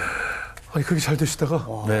 아니, 그게 잘 되시다가?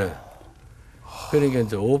 그러니까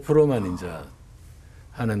이제 5%만 이제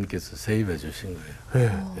하나님께서 세입해 주신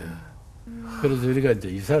거예요. 그래서 우리가 이제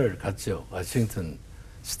이사를 갔죠. 워싱턴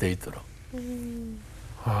스테이트로.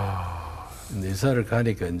 근데 이사를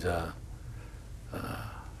가니까 이제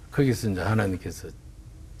거기서 이제 하나님께서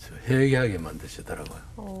회개하게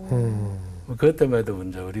만드시더라고요. 그것 때문에도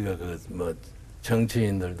이제 우리가 그 뭐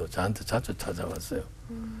정치인들도 저한테 자주 찾아왔어요.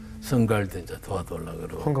 선거할 때 이제 도와달라고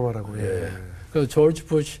그러고. 헌금하라고. 그 조지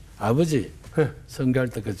부시 아버지 선거할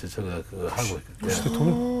때 그 제가 그거 하고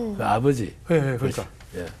있거든요. 그 아버지. 그러니까.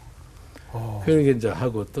 그렇게 이제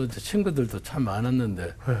하고 또 이제 친구들도 참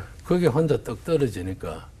많았는데 거기 혼자 떡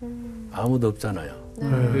떨어지니까 아무도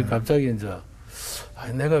없잖아요. 갑자기 이제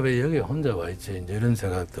아, 내가 왜 여기 혼자 와 있지? 이제 이런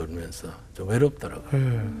생각 들면서 좀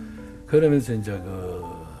외롭더라고요. 그러면서 이제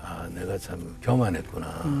내가 참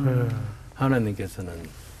교만했구나. 하나님께서는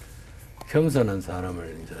겸손한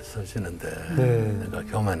사람을 이제 쓰시는데 내가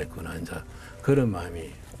교만했구나. 이제 그런 마음이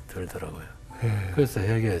들더라고요. 그래서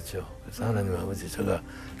회개했죠. 그래서 하나님 아버지 제가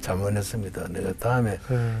잘못했습니다. 내가 다음에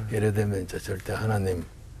이래 되면 이제 절대 하나님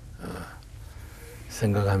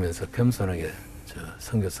생각하면서 겸손하게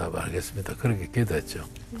선교 사업을 하겠습니다. 그렇게 기도했죠.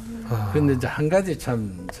 그런데 이제 한 가지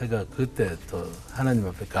참 제가 그때 또 하나님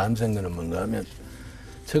앞에 감사한 거는 뭔가 하면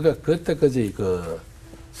제가 그때까지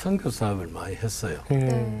선교 사업을 많이 했어요.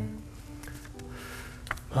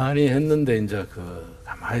 많이 했는데 이제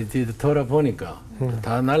가만히 돌아보니까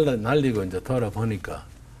다 날리고 이제 돌아보니까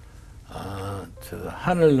저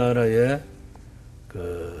하늘나라에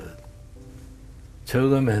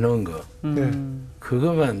저금해 놓은 거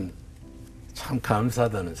그것만 참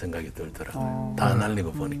감사하다는 생각이 들더라고요. 다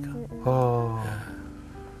날리고 보니까. 그러니까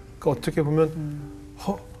어떻게 보면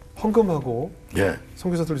헌금하고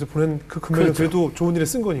선교사들에서 보낸 그 금액은 그래도 좋은 일에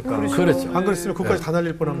쓴 거니까. 그렇죠. 안 그랬으면 그것까지 다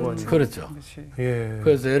날릴 뻔한 거 아니에요. 그렇죠.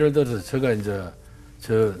 그래서 예를 들어서 제가 이제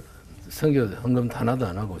저 선교 헌금 하나도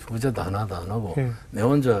안 하고 후제도 하나도 안 하고 내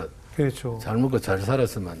혼자 잘 먹고 잘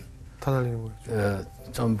살았으면 다 날리는 거죠.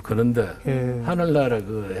 좀 그런데 하늘나라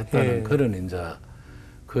했다는 그런 이제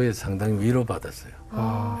그에 상당히 위로받았어요.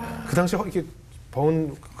 그 당시에 이렇게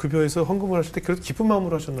번 급여에서 헌금을 하실 때 그래도 기쁜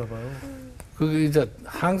마음으로 하셨나 봐요. 그게 이제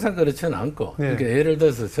항상 그렇지는 않고 그러니까 예를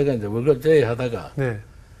들어서 제가 이제 월급 제의하다가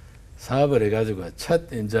사업을 해가지고 첫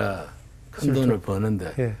이제 큰 돈을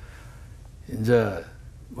버는데 이제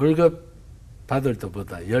월급 받을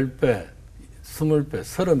때보다 10배, 20배,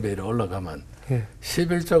 30배 이렇게 올라가면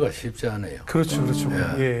 11조가 쉽지 않아요. 그렇죠.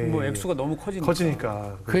 뭐 액수가 너무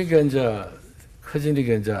커지니까. 그러니까 이제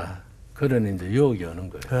커지니까 이제 그런 이제 유혹이 오는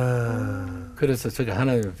거예요. 그래서 제가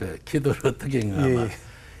하나님 앞에 기도를 어떻게 했냐면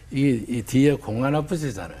이 뒤에 공 하나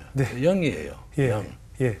붙이잖아요. 0이에요. 0.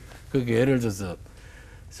 그게 예를 들어서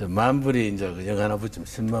만 불이 이제 0 하나 붙이면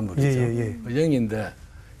 10만 불이죠. 0인데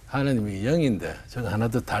하나님이 0인데 제가 하나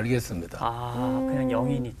더 달겠습니다. 그냥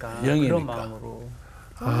 0이니까. 0이니까. 그런 마음으로.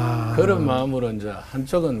 그런 마음으로 이제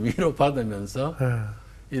한쪽은 위로 받으면서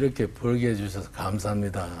이렇게 벌게 해주셔서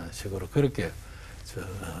감사합니다 식으로 그렇게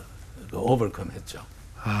오버컴 했죠.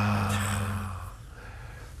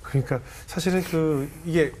 그러니까 사실은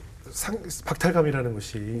이게 박탈감이라는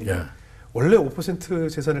것이 원래 5%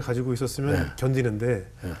 재산을 가지고 있었으면 견디는데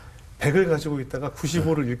 100을 가지고 있다가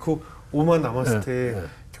 95를 잃고 5만 남았을 때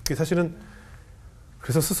겪기 사실은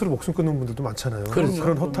그래서 스스로 목숨 끊는 분들도 많잖아요. 그렇죠.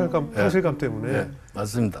 그런 허탈감, 상실감 때문에.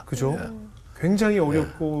 맞습니다. 그죠? 굉장히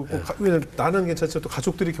어렵고 나는 괜찮지만 또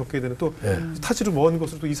가족들이 겪게 되는 또 타지로 먼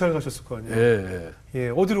곳으로 또 이사를 가셨을 거 아니에요.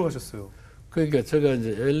 어디로 가셨어요? 그러니까 제가 이제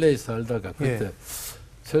LA 살다가 그때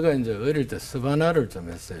제가 이제 어릴 때 스바나를 좀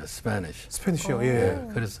했어요. 스페니쉬요.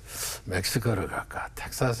 그래서 멕시코를 갈까,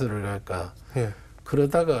 텍사스를 갈까.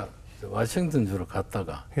 그러다가 워싱턴 주로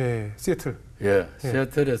갔다가 시애틀.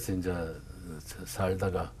 시애틀에서 이제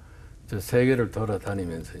살다가 저 세계를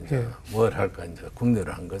돌아다니면서 이제 뭘 할까 이제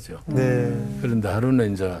국내를 한 거죠. 그런데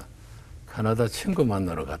하루는 이제 캐나다 친구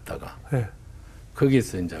만나러 갔다가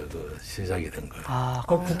거기서 이제 시작이 된 거예요.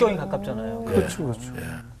 거기 국경이 가깝잖아요. 그렇죠.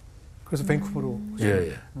 그래서 밴쿠버로.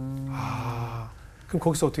 그럼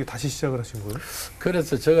거기서 어떻게 다시 시작을 하신 거예요?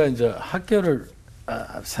 그래서 제가 이제 학교를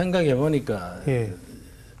생각해 보니까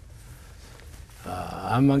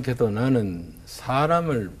안많게도 나는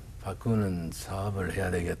사람을 바꾸는 사업을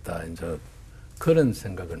해야 되겠다. 이제 그런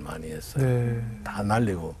생각을 많이 했어요. 다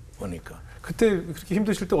날리고 보니까. 그때 그렇게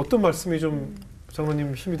힘드실 때 어떤 말씀이 좀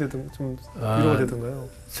장로님 힘이 되든 좀 위로가 되던가요?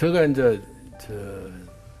 제가 이제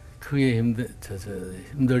크게 힘들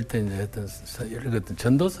때 이제 했던 읽었던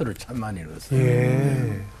전도서를 참 많이 읽었어요.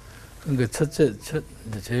 그러니까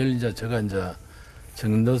제일 이제 제가 이제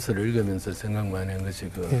전도서를 읽으면서 생각 많이 한 것이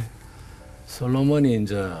솔로몬이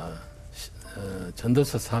이제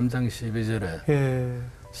전도서 3장 12절에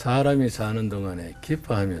사람이 사는 동안에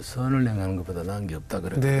기뻐하며 선을 행하는 것보다 나은 게 없다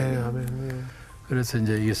그랬거든요. 그래서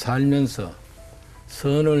이제 이게 살면서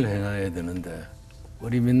선을 행해야 되는데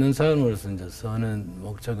우리 믿는 사람으로서 이제 선은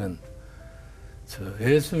목적은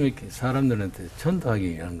예수 믿기 사람들한테 전도하기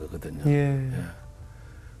위한 거거든요.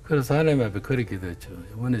 그래서 하나님 앞에 그렇게 기도했죠.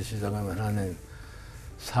 이번에 시작하면 하나님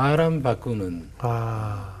사람 바꾸는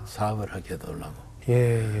사업을 하게 해달라고.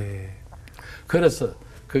 그래서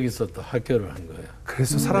거기서 또 학교를 한 거예요.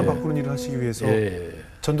 그래서 사람 바꾸는 일을 하시기 위해서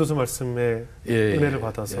전도서 말씀에 은혜를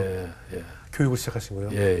받아서 교육을 시작하신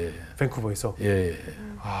거예요? 밴쿠버에서?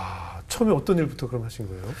 처음에 어떤 일부터 그럼 하신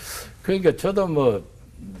거예요? 그러니까 저도 뭐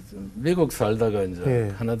미국 살다가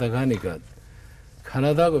이제 캐나다 가니까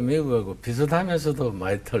캐나다하고 미국하고 비슷하면서도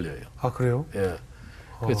많이 틀려요. 아, 그래요? 예.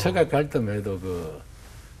 그 제가 갈 때에도 그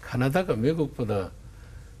캐나다가 미국보다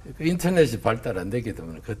그 인터넷이 발달 안 됐기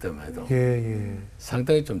때문에 그때만 해도 예.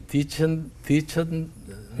 상당히 좀 뒤처는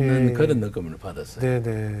그런 느낌을 받았어요.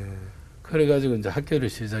 네네. 그래가지고 이제 학교를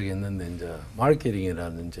시작했는데 이제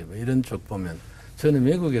마케팅이라든지 뭐 이런 쪽 보면 저는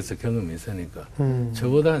미국에서 경험이 있으니까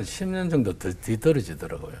저보다 한 10년 정도 더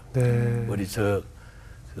뒤떨어지더라고요. 네. 우리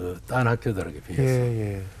딴 학교들에게 비해서.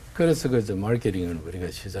 예. 그래서 그 이제 마케팅을 우리가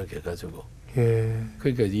시작해가지고. 예.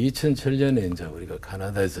 그러니까 2007년에 이제 우리가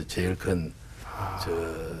캐나다에서 제일 큰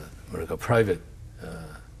프라이빗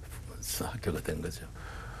학교가 된 거죠.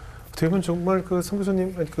 어떻게 보면 정말 그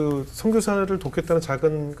선교사님, 그 선교사를 돕겠다는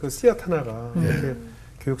작은 그 씨앗 하나가 이렇게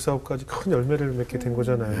교육 사업까지 큰 열매를 맺게 된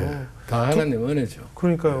거잖아요. 다 하나님 은혜죠.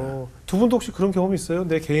 그러니까요. 두 분도 혹시 그런 경험이 있어요?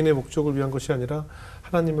 내 개인의 목적을 위한 것이 아니라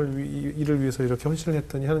하나님을 일을 위해서 이렇게 헌신을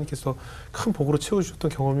했더니 하나님께서 큰 복으로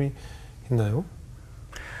채워주셨던 경험이 있나요?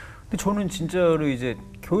 근데 저는 진짜로 이제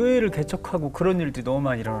교회를 개척하고 그런 일들이 너무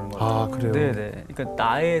많이 일어나는 것 같아요. 아, 그래요? 네네. 그러니까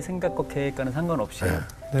나의 생각과 계획과는 상관없이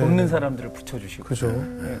네. 돕는 사람들을 붙여주시고. 그죠.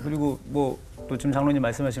 네. 그리고 뭐 또 지금 장로님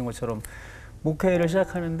말씀하신 것처럼 목회를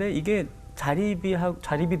시작하는데 이게 자립이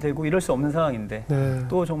되고 이럴 수 없는 상황인데 네.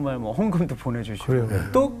 또 정말 뭐 헌금도 보내주시고 그래요.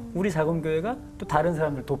 또 우리 자금교회가 또 다른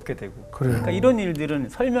사람들 돕게 되고. 그래요. 그러니까 이런 일들은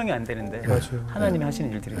설명이 안 되는데 맞아요. 하나님이 하시는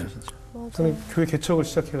일들이죠 진짜. 저는 교회 개척을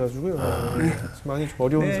시작해가지고요. 많이 좀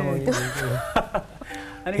어려운 네. 상황이 있는데.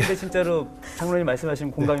 아니 근데 진짜로 장로님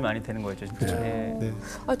말씀하시는 공감이 많이 되는 거죠 진짜. 네. 네.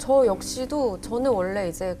 저 역시도 저는 원래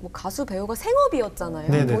이제 뭐 가수 배우가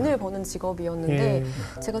생업이었잖아요. 네네. 돈을 버는 직업이었는데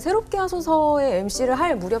예. 제가 새롭게 하소서의 MC를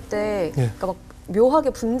할 무렵 때 예. 그러니까 막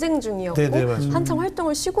묘하게 분쟁 중이었고 네네, 맞아요. 한참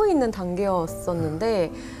활동을 쉬고 있는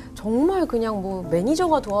단계였었는데 정말 그냥 뭐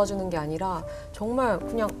매니저가 도와주는 게 아니라 정말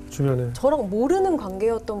그냥 주변에. 저랑 모르는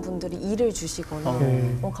관계였던 분들이 일을 주시거나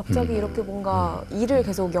갑자기 이렇게 뭔가 일을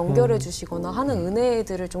계속 연결해 주시거나 하는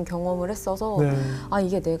은혜들을 좀 경험을 했어서 네. 아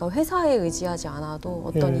이게 내가 회사에 의지하지 않아도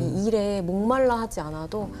어떤 이 일에 목말라 하지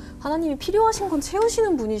않아도 하나님이 필요하신 건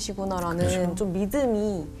채우시는 분이시구나라는 그렇죠. 좀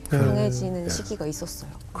믿음이 강해지는 시기가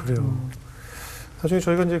있었어요. 그래요. 나중에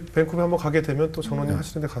저희가 이제 밴쿠버에 한번 가게 되면 또 장로님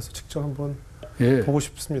하시는 데 가서 직접 한번 보고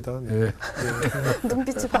싶습니다. 네.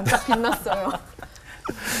 눈빛이 반짝 빛났어요.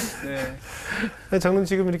 네. 네, 장로님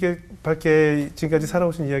지금 이렇게 밝게 지금까지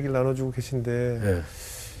살아오신 이야기를 나눠주고 계신데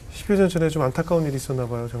 10여 년 전에 좀 안타까운 일이 있었나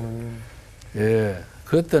봐요, 장로님. 예,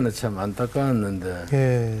 그때는 참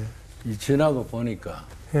안타까웠는데 이 지나고 보니까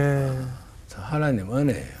참 하나님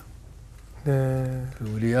은혜예요. 네.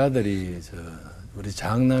 우리 아들이 우리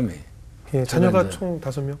장남이 자녀가 총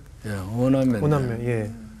 5명? 예, 5남매. 5남매. 예.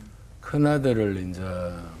 큰 아들을 이제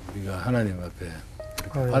우리가 하나님 앞에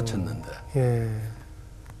이렇게 바쳤는데,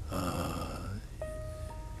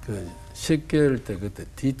 그 10개월 때 그때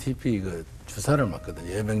DTP 그 주사를 맞거든.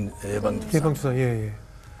 예방주사. 예방주사. 예.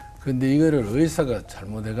 근데 이거를 의사가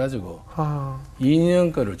잘못해가지고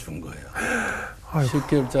 2년 거를 준 거예요.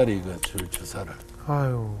 10개월짜리 그 주사를.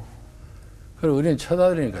 아유. 그리고 우리는 첫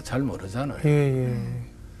아들이니까 잘 모르잖아요.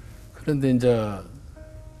 그런데 이제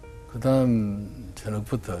그다음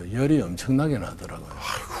저녁부터 열이 엄청나게 나더라고요.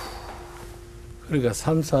 그러니까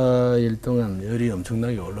 3, 4일 동안 열이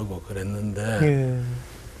엄청나게 오르고 그랬는데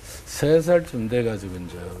 3살쯤 돼가지고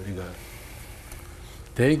이제 우리가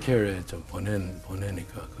데이케어에 좀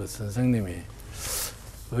보내니까 그 선생님이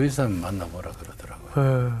의사 만나보라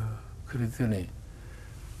그러더라고요. 그랬더니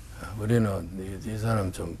우리는 이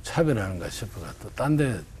사람 좀 차별하는가 싶어가 또 딴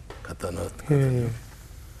데 갖다 넣었거든요.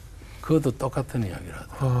 그것도 똑같은 이야기를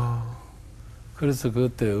하더라고요. 그래서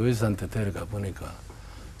그때 의사한테 데려가 보니까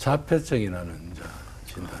자폐증이라는 이제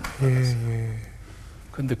진단을 받았어요.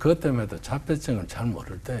 근데 그것 때문에도 자폐증을 잘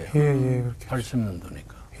모를 때예요.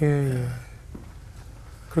 80년도니까.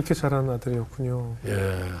 그렇게 자란 아들이었군요.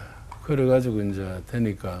 그래가지고 이제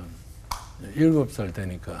되니까 7살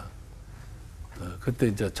되니까 그때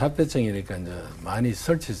이제 자폐증이니까 이제 많이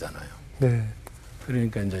설치잖아요.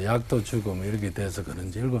 그러니까 이제 약도 주고 뭐 이렇게 돼서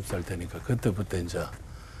그런지 7살 되니까 그때부터 이제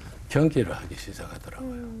경기를 하기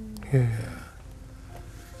시작하더라고요.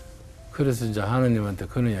 그래서 이제 하나님한테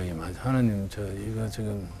그런 이야기 많이 하나님 이거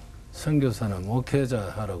지금 선교사나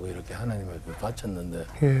목회자 하라고 이렇게 하나님 앞에 바쳤는데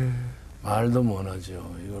말도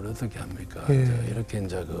못하죠. 이걸 어떻게 합니까? 이제 이렇게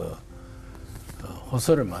이제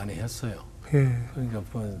호소를 많이 했어요.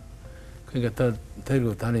 그러니까 다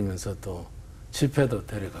데리고 다니면서 또 집회도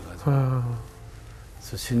데려가가지고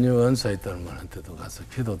그래서 신유 은사 있다는 분한테도 가서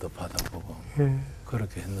기도도 받아보고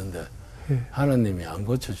그렇게 했는데 하나님이 안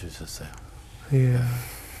고쳐주셨어요.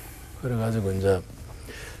 그래가지고 이제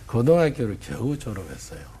고등학교를 겨우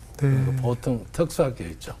졸업했어요. 보통 특수학교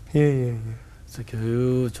있죠. 그래서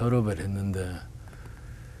교육 졸업을 했는데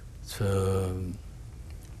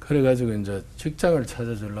그래가지고 이제 직장을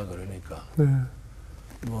찾아주려고 그러니까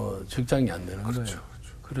뭐 직장이 안 되는 거예요. 그렇죠.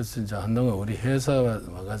 그래서 이제 한동안 우리 회사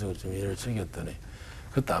와가지고 좀 일을 챙겼더니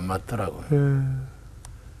그것도 안 맞더라고요.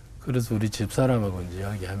 그래서 우리 집사람하고 이제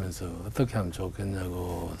이야기하면서 어떻게 하면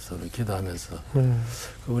좋겠냐고 서로 기도하면서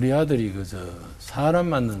우리 아들이 사람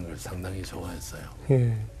만나는 걸 상당히 좋아했어요.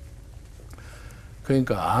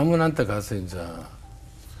 그러니까 아무한테 가서 이제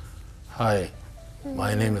Hi,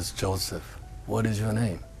 my name is Joseph. What is your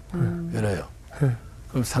name? 이래요.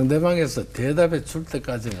 그럼 상대방에서 대답해 줄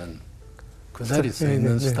때까지는 그 자리에 서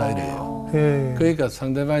있는 스타일이에요. 그러니까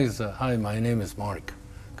상대방에서 Hi, my name is Mark.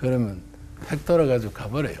 그러면 팩 돌아가지고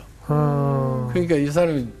가버려요. 그러니까 이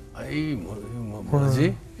사람이 이게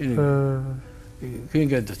뭐지?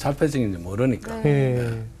 그러니까 이제 자폐증인지 모르니까.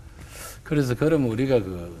 그래서 그러면 우리가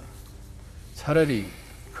차라리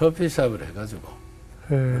커피숍을 해가지고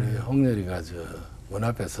우리 홍렬이가 문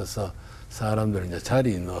앞에 서서 사람들 이제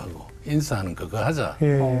자리 인도하고 인사하는 그거 하자.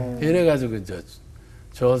 이래가지고 이제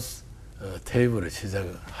테이블을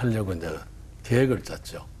시작하려고 이제 계획을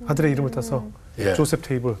짰죠. 아들의 이름을 따서 조셉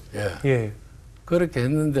테이블. 그렇게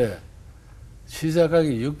했는데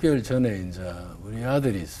시작하기 6개월 전에 이제 우리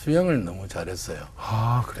아들이 수영을 너무 잘했어요.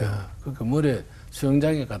 아, 그래요? 그러니까 물에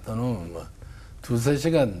수영장에 갖다 놓으면 뭐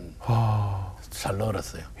 2-3시간 잘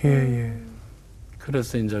놀았어요.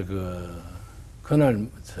 그래서 이제 그날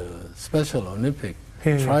스페셜 올림픽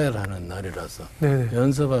트라이얼 하는 날이라서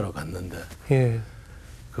연습하러 갔는데 제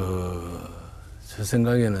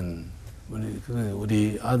생각에는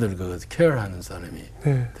우리 아들 케어하는 사람이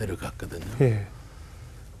데려갔거든요.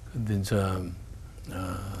 근데 이제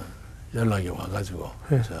연락이 와가지고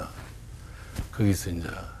거기서 이제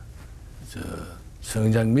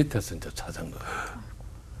수영장 밑에서 이제 찾은 거예요.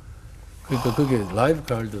 그러니까 거기 라이프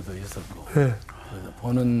가이드도 있었고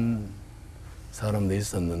보는 사람도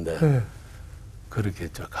있었는데 그렇게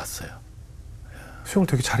갔어요. 수영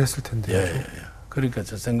되게 잘했을 텐데. 그러니까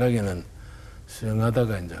제 생각에는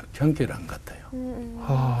수영하다가 이제 경기를 한 것 같아요.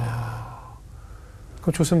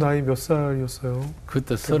 그럼 조셉 나이 몇 살이었어요?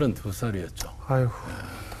 그때 32살이었죠. 아이고,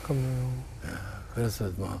 안타깝네요.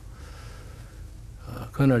 그래서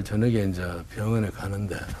그날 저녁에 이제 병원에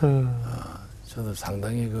가는데 저도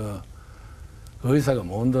상당히 의사가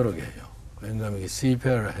못 오도록 해요. 왜냐하면 이게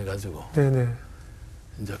CPR 해가지고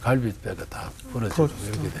이제 갈비뼈가 다 부러지고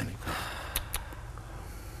이렇게 되니까.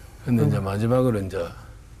 근데 이제 마지막으로 이제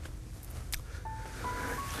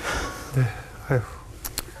아이고,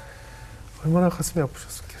 얼마나 가슴이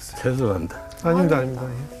아프셨겠어요. 죄송합니다. 아닙니다.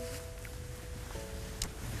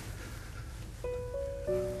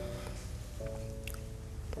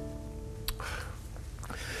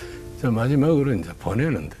 저 마지막으로 이제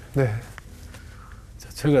보내는데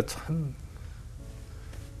제가 참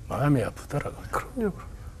마음이 아프더라고요. 그럼요.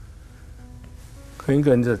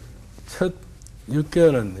 그러니까 이제 첫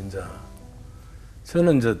 6개월은 이제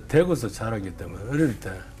저는 이제 대구에서 자랐기 때문에 어릴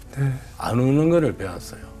때 안 우는 거를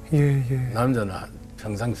배웠어요. 남자는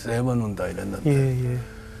평생 3번 운다 이랬는데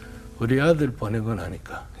우리 아들 보내고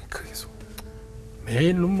나니까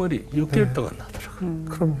매일 눈물이 6개월 동안 나더라고요.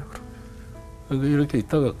 그럼요. 이렇게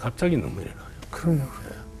있다가 갑자기 눈물이 나요. 그럼요.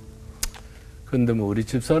 근데 뭐 우리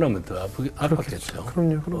집사람은 더 아팠겠죠.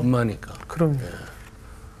 그럼요. 엄마니까. 그럼요.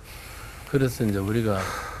 그래서 이제 우리가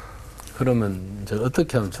그러면 이제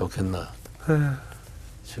어떻게 하면 좋겠나.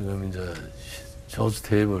 지금 이제 조스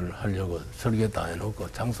테이블 하려고 설계 다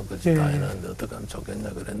해놓고 장소까지 다 해놨는데 어떻게 하면 좋겠냐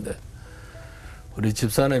그랬는데 우리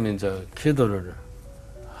집사람이 이제 기도를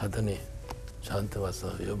하더니 저한테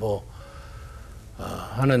와서 여보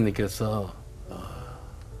하나님께서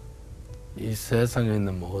이 세상에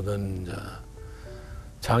있는 모든 이제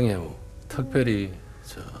장애, 특별히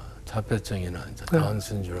자폐증이나 이제 다운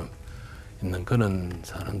신드롬 있는 그런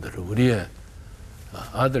사람들을 우리의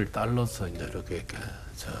아들, 딸로서 이제 이렇게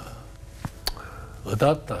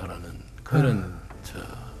어답다라는 그런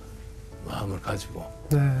마음을 가지고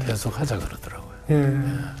계속 하자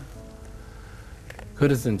그러더라고요.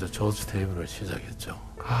 그래서 이제 조스 테이블을 시작했죠.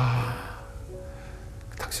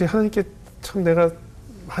 당시 하나님께 참 내가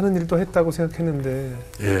많은 일도 했다고 생각했는데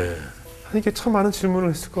하나님께 참 많은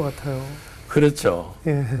질문을 했을 것 같아요. 그렇죠.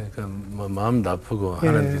 그러니까 뭐 마음 나쁘고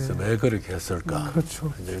하나님께서 왜 그렇게 했을까?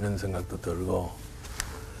 이제 이런 생각도 들고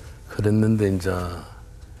그랬는데 이제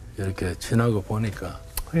이렇게 지나고 보니까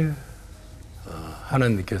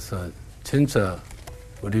하나님께서 진짜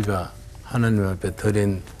우리가 하나님 앞에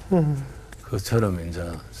드린 그처럼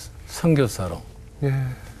이제 선교사로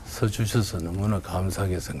서주셔서 너무나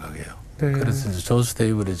감사하게 생각해요. 그래서 이제 조스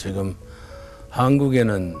테이블이 지금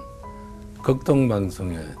한국에는 극동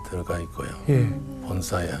방송에 들어가 있고요. 예.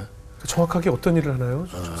 본사에. 정확하게 어떤 일을 하나요?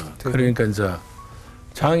 그러니까 이제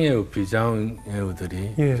장애우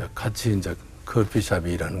비장애우들이 예. 같이 이제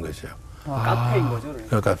커피숍이 일하는 거죠. 카페인 거죠.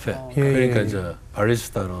 그 카페. 예, 그러니까 예. 이제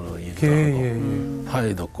바리스타로 일도 하고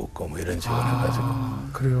파이도 굽고 뭐 이런 식으로 해가지고.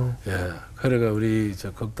 그래요. 예. 그래가 우리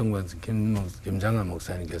저 극동방송 김장한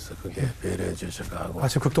목사님께서 그게 배려해 주셔가지고.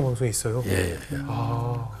 지금 극동방송에 있어요? 예.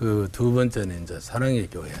 그 두 번째는 이제 사랑의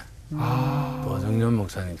교회. 도정년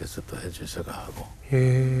목사님께서 또 해주셔가지고.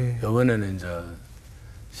 예. 이번에는 이제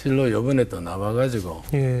실로 이번에 또 나와가지고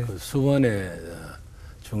예. 그 수원의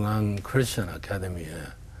중앙 크리스천 아카데미에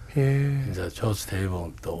예. 이제 조스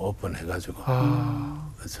테이블 또 오픈해가지고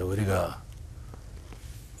그래서 우리가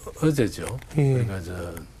어제죠. 예. 우리가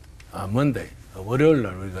먼데이 월요일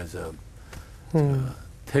날 우리가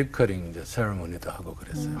테이프 커링 이제 세레머니도 하고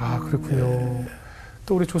그랬어요. 그렇군요. 예.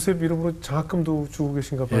 또 우리 조셉 이름으로 장학금도 주고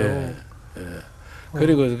계신가 봐요. 예.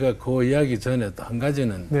 그리고 그 이야기 전에 또 한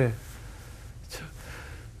가지는 네.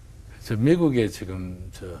 저 미국에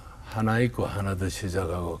지금 하나 있고 하나 더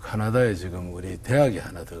시작하고 카나다에 지금 우리 대학이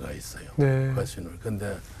하나 더가 있어요. 네. 과신을.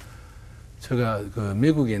 근데 제가 그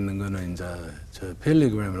미국에 있는 거는 이제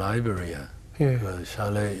필리그램 라이브러리에 예. 그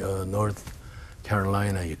샬레 노스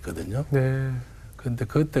캐롤라이나에 있거든요. 네. 근데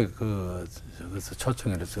그때 거기서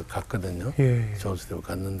초청을 해서 갔거든요. 예. 조스대로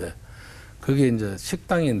갔는데 그게 이제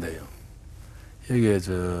식당인데요. 여기에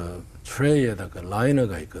트레이에다가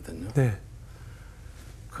라이너가 있거든요. 네.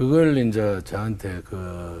 그걸 이제 저한테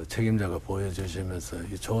그 책임자가 보여주시면서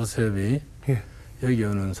이 조셉이 예. 여기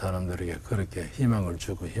오는 사람들에게 그렇게 희망을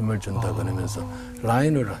주고 힘을 준다 그러면서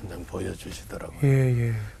라이너를 한 장 보여주시더라고요.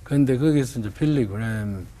 예. 그런데 거기서 이제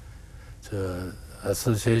필리그램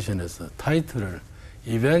아소시에이션에서 타이틀을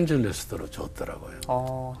이벤젤리스트로 줬더라고요.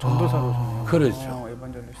 전도사로 줬네요. 그렇죠.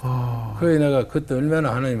 에반젤리스트. 그게 내가 그때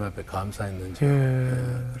얼마나 하나님 앞에 감사했는지.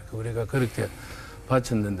 그러니까 우리가 그렇게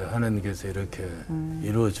바쳤는데 하나님께서 이렇게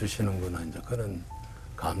이루어 주시는구나 이제 그런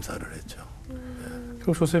감사를 했죠.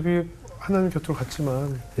 결국 조셉이 하나님 곁으로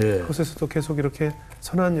갔지만 그곳에서도 계속 이렇게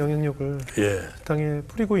선한 영향력을 땅에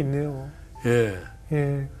뿌리고 있네요. 예.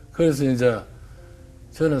 그래서 이제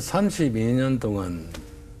저는 32년 동안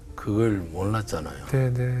그걸 몰랐잖아요.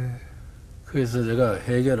 네네. 그래서 제가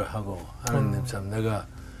해결을 하고 하나님 참 내가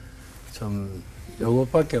좀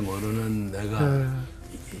요것밖에 모르는 내가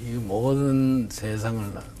이 모든 세상을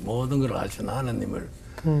모든 걸 아시는 하나님을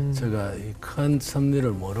제가 이 큰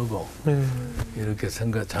섭리를 모르고 이렇게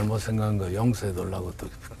잘못 생각한 거 용서해 달라고 또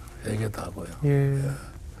얘기도 하고요.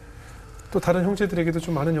 또 다른 형제들에게도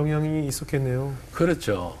좀 많은 영향이 있었겠네요.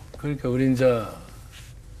 그렇죠. 그러니까 우리 이제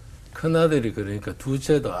큰 아들이 그러니까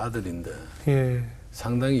둘째도 아들인데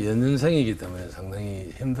상당히 연년생이기 때문에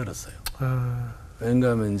상당히 힘들었어요.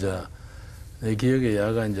 왜냐하면 이제 내 기억에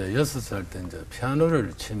야가 이제 6살 때 이제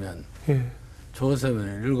피아노를 치면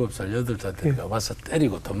조셉은 7살, 8살 때니까 와서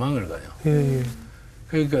때리고 도망을 가요.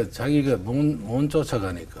 그러니까 자기가 못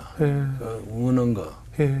쫓아가니까 그 우는 거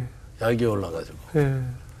약이 올라가지고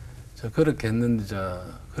그렇게 했는데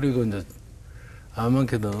그리고 이제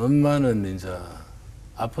아무렇게도 엄마는 이제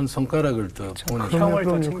아픈 손가락을 또 보니까 형을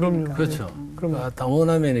더 챙기니까. 그렇죠. 다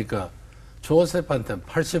오남매니까 조셉한테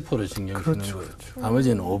 80% 신경 쓰는 거예요.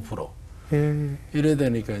 나머지는 5%. 이래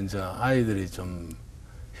되니까 이제 아이들이 좀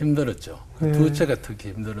힘들었죠. 둘째가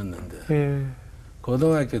특히 힘들었는데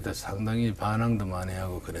고등학교 때 상당히 반항도 많이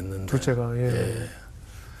하고 그랬는데 둘째가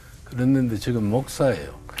그랬는데 지금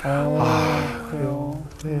목사예요. 그래요.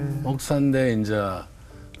 목사인데 이제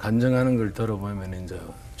간증하는 걸 들어보면 이제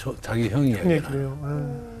자기 형이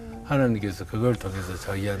얘기해요. 하나님께서 그걸 통해서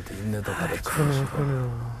자기한테 인내도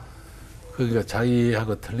가르쳐주시고 그러니까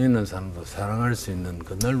자기하고 틀리는 사람도 사랑할 수 있는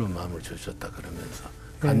그 넓은 마음을 주셨다 그러면서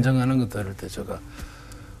간증하는 거 들을 때 제가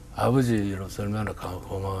아버지로서 얼마나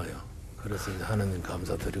고마워요. 그래서 이제 하나님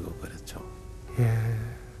감사드리고 그랬죠.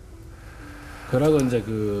 그러고 이제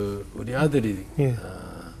우리 아들이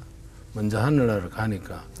먼저 하늘나라를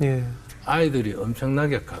가니까 아이들이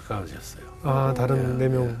엄청나게 가까워졌어요. 다른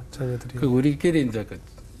 4명 자녀들이. 그 우리끼리 이제 그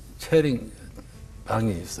체링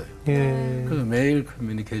방이 있어요. 그 매일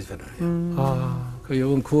커뮤니케이션을 해요. 그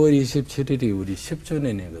이번 9월 27일이 우리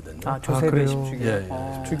 10주년이거든요. 조셉의 10주기요.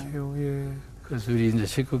 10주기요. 그래서 우리 이제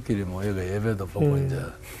식구끼리 모여가 예배도 보고 이제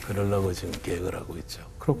그러려고 지금 계획을 하고 있죠.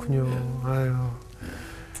 그렇군요. 아유.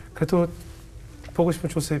 그래도 보고 싶은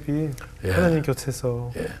조셉이 하나님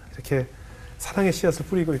곁에서 이렇게 사랑의 씨앗을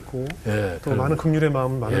뿌리고 있고 또 많은 긍휼의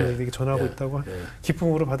마음 많은 이들에게 전하고 있다고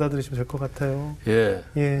기쁨으로 받아들이시면 될 것 같아요.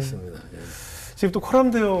 맞습니다. 지금 또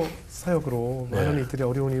코람데오 사역으로 많은 이들의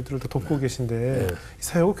어려운 이들을 더 돕고 계신데 이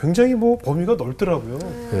사역은 굉장히 뭐 범위가 넓더라고요.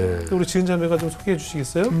 우리 지은자매가 좀 소개해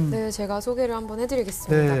주시겠어요? 네, 제가 소개를 한번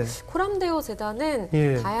해드리겠습니다. 코람데오 재단은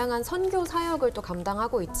다양한 선교 사역을 또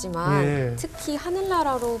감당하고 있지만 특히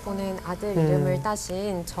하늘나라로 보낸 아들 이름을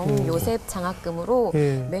따신 정요셉 장학금으로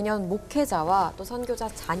매년 목회자와 또 선교자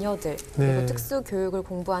자녀들 그리고 특수 교육을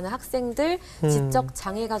공부하는 학생들, 지적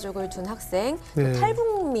장애 가족을 둔 학생, 또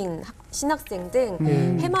탈북민 신학생 등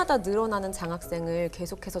해마다 늘어나는 장학생을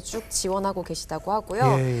계속해서 쭉 지원하고 계시다고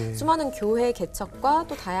하고요. 수많은 교회 개척과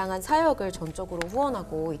또 다양한 사역을 전적으로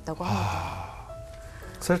후원하고 있다고 합니다.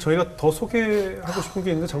 사실 저희가 더 소개하고 싶은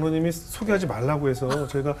게 있는데 장로님이 소개하지 말라고 해서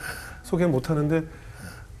저희가 소개 못 하는데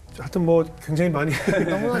하여튼 뭐 굉장히 많이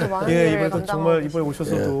너무나도 많은 일을 이번에도 정말 이번에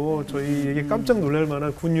오셔서도 저희에게 깜짝 놀랄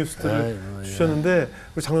만한 굿뉴스들을 주셨는데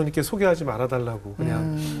우리 장로님께 소개하지 말아달라고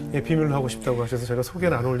그냥 비밀로 하고 싶다고 하셔서 제가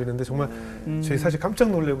소개는 안 올리는데 정말 저희 사실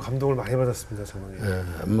깜짝 놀라고 감동을 많이 받았습니다, 장로님.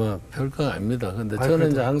 뭐 별거 아닙니다. 근데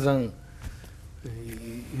저는 이제 항상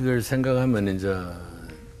이걸 생각하면 이제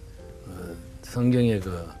성경에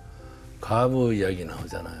그 과부 이야기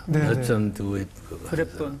나오잖아요. 몇 점 두입 그거.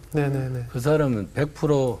 그랬던. 네네네. 그 사람은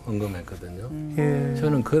 100% 헌금했거든요.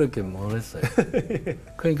 저는 그렇게 못 했어요.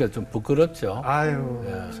 그러니까 좀 부끄럽죠. 아유.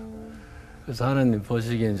 그래서 하나님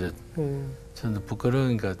보시기에 이제 저는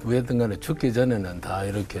부끄러우니까 왜든 간에 죽기 전에는 다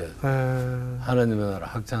이렇게 하나님의 나라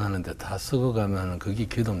확장하는데 다 쓰고 가면 그게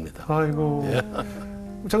기도입니다. 아이고.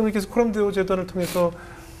 장로님께서 코람데오 재단을 통해서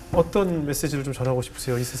어떤 메시지를 좀 전하고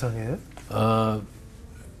싶으세요, 이 세상에?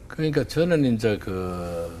 그러니까 저는 이제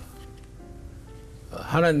그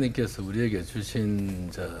하나님께서 우리에게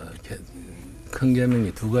주신 큰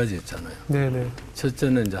계명이 두 가지 있잖아요. 네네.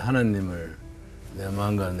 첫째는 이제 하나님을 내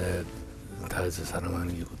마음과 내 다해서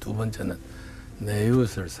사랑하는 게고 두 번째는 내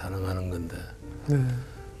이웃을 사랑하는 건데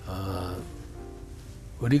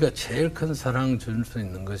우리가 제일 큰 사랑 줄 수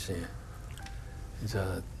있는 것이 이제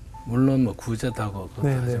물론 뭐 구제다고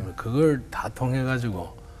하지만 그걸 다 통해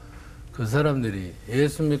가지고 그 사람들이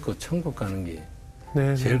예수 믿고 천국 가는 게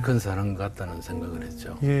제일 큰 사랑 같다는 생각을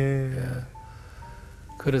했죠.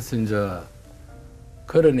 그래서 이제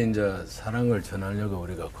그런 이제 사랑을 전하려고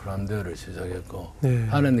우리가 코람데오를 시작했고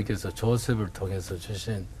하나님께서 조셉을 통해서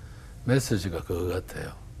주신 메시지가 그거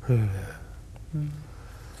같아요.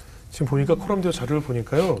 지금 보니까 코람데오 자료를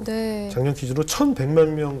보니까요. 작년 기준으로 1,100만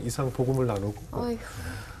명 이상 복음을 나누고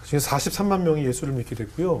지금 43만 명이 예수를 믿게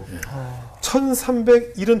됐고요.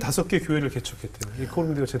 1,375개 교회를 개척했대요. 이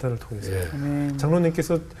코람데오 재단을 통해서.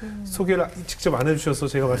 장로님께서 소개를 직접 안 해주셔서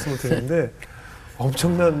제가 말씀을 드리는데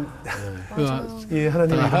엄청난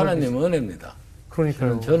하나님 은혜입니다.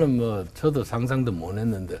 그러니까요. 저는 뭐 저도 상상도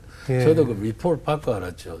못했는데 저도 그 리포트 받고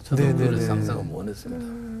알았죠. 저도 그런 상상을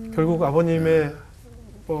못했습니다. 결국 아버님의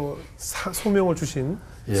소명을 주신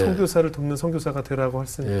선교사를 돕는 선교사가 되라고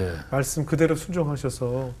하신 말씀 그대로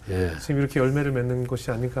순종하셔서 지금 이렇게 열매를 맺는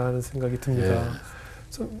것이 아닐까 하는 생각이 듭니다.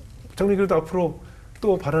 장로님 그래도 앞으로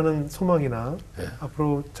또 바라는 소망이나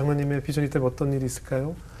앞으로 장로님의 비전이 있다면 어떤 일이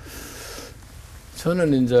있을까요?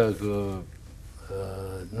 저는 이제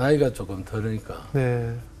나이가 조금 들으니까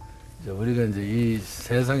이제 우리가 이제 이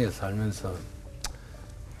세상에 살면서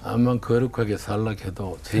암만 거룩하게 살라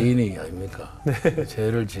해도 죄인이 아닙니까?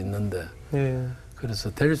 죄를 짓는데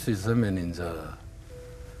그래서 될 수 있으면 이제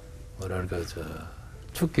뭐랄까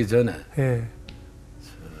죽기 전에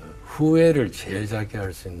후회를 제일 작게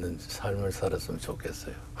할 수 있는 삶을 살았으면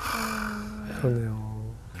좋겠어요. 그러네요.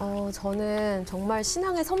 저는 정말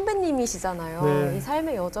신앙의 선배님이시잖아요. 이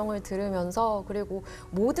삶의 여정을 들으면서 그리고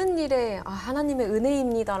모든 일에 하나님의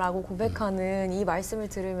은혜입니다라고 고백하는 이 말씀을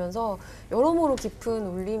들으면서 여러모로 깊은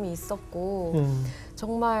울림이 있었고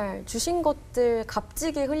정말 주신 것들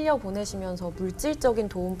값지게 흘려보내시면서 물질적인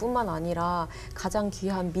도움뿐만 아니라 가장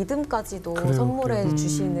귀한 믿음까지도 선물해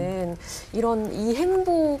주시는 이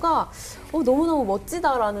행보가 너무너무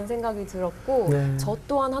멋지다라는 생각이 들었고 저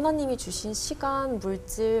또한 하나님이 주신 시간,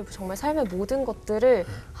 물질, 정말 삶의 모든 것들을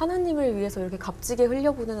하나님을 위해서 이렇게 값지게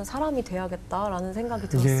흘려보내는 사람이 돼야겠다라는 생각이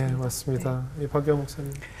들었습니다. 맞습니다. 박영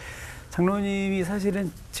목사님. 장로님이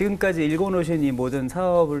사실은 지금까지 읽어놓으신 이 모든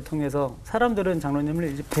사업을 통해서 사람들은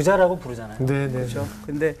장로님을 이제 부자라고 부르잖아요. 그렇죠?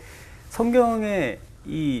 근데 성경에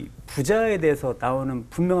이 부자에 대해서 나오는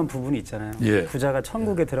분명한 부분이 있잖아요. 부자가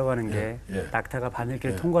천국에 들어가는 게 낙타가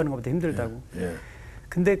바늘길을 통과하는 것보다 힘들다고.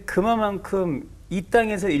 근데 그만큼 이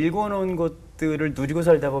땅에서 읽어놓은 것들을 누리고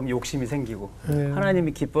살다 보면 욕심이 생기고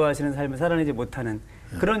하나님이 기뻐하시는 삶을 살아내지 못하는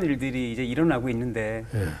그런 일들이 이제 일어나고 있는데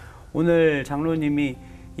오늘 장로님이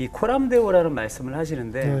이 코람데오라는 말씀을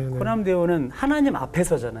하시는데 코람데오는 하나님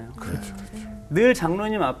앞에서잖아요. 늘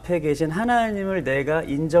장로님 앞에 계신 하나님을 내가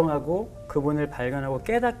인정하고 그분을 발견하고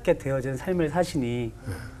깨닫게 되어진 삶을 사시니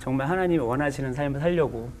정말 하나님이 원하시는 삶을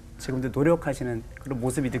살려고 지금도 노력하시는 그런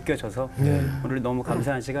모습이 느껴져서 오늘 너무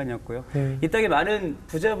감사한 시간이었고요. 이 땅에 많은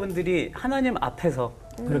부자분들이 하나님 앞에서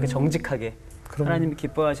그렇게 정직하게 하나님이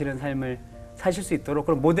기뻐하시는 삶을 사실 수 있도록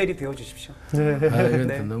그런 모델이 되어 주십시오.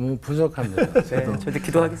 이건 너무 부족합니다. 저희도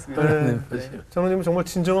기도하겠습니다. 장로님은 정말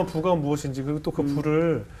진정한 부가 무엇인지 그리고 또 그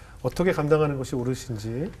부를 어떻게 감당하는 것이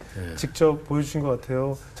옳으신지 직접 보여주신 것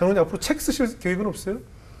같아요. 장로님 앞으로 책 쓰실 계획은 없어요?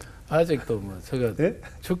 아직도 뭐 제가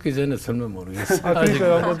죽기 전에 설마 모르겠어요.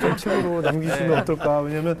 그러니까 한번 좀 책으로 남기시면 어떨까?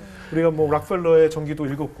 왜냐하면 우리가 뭐 락펠러의 전기도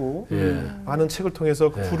읽었고 많은 책을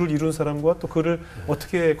통해서 그 부를 이룬 사람과 또 그를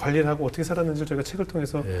어떻게 관리를 하고 어떻게 살았는지를 저희가 책을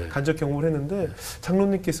통해서 간접 경험을 했는데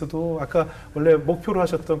장로님께서도 아까 원래 목표로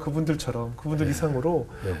하셨던 그분들처럼 그분들 이상으로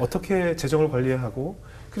어떻게 재정을 관리해야 하고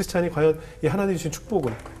크리스찬이 과연 이 하나님이 주신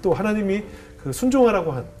축복을 또 하나님이 그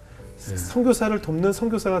순종하라고 한 선교사를 돕는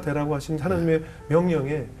선교사가 되라고 하신 하나님의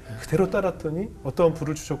명령에 그대로 따랐더니 어떠한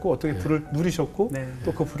부를 주셨고 어떻게 부를 누리셨고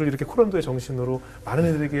또 그 부를 이렇게 코란도의 정신으로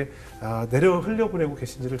많은 이들에게 내려 흘려보내고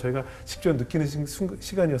계신지를 저희가 직접 느끼는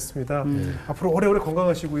시간이었습니다. 앞으로 오래오래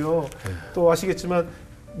건강하시고요. 또 아시겠지만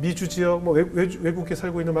미주 지역, 뭐 외국에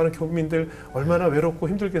살고 있는 많은 교민들 얼마나 외롭고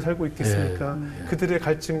힘들게 살고 있겠습니까? 그들의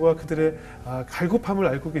갈증과 그들의 갈급함을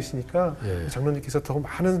알고 계시니까 장로님께서 더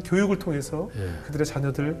많은 교육을 통해서 그들의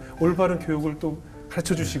자녀들 올바른 교육을 또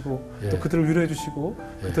가르쳐 주시고 또 그들을 위로해 주시고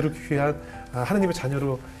그들을 귀한 하나님의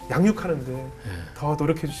자녀로 양육하는데 더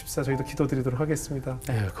노력해 주십사 저희도 기도드리도록 하겠습니다.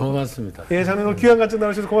 고맙습니다. 장로님 귀한 간증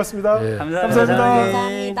나누셔서 고맙습니다. 감사합니다.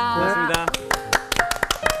 감사합니다.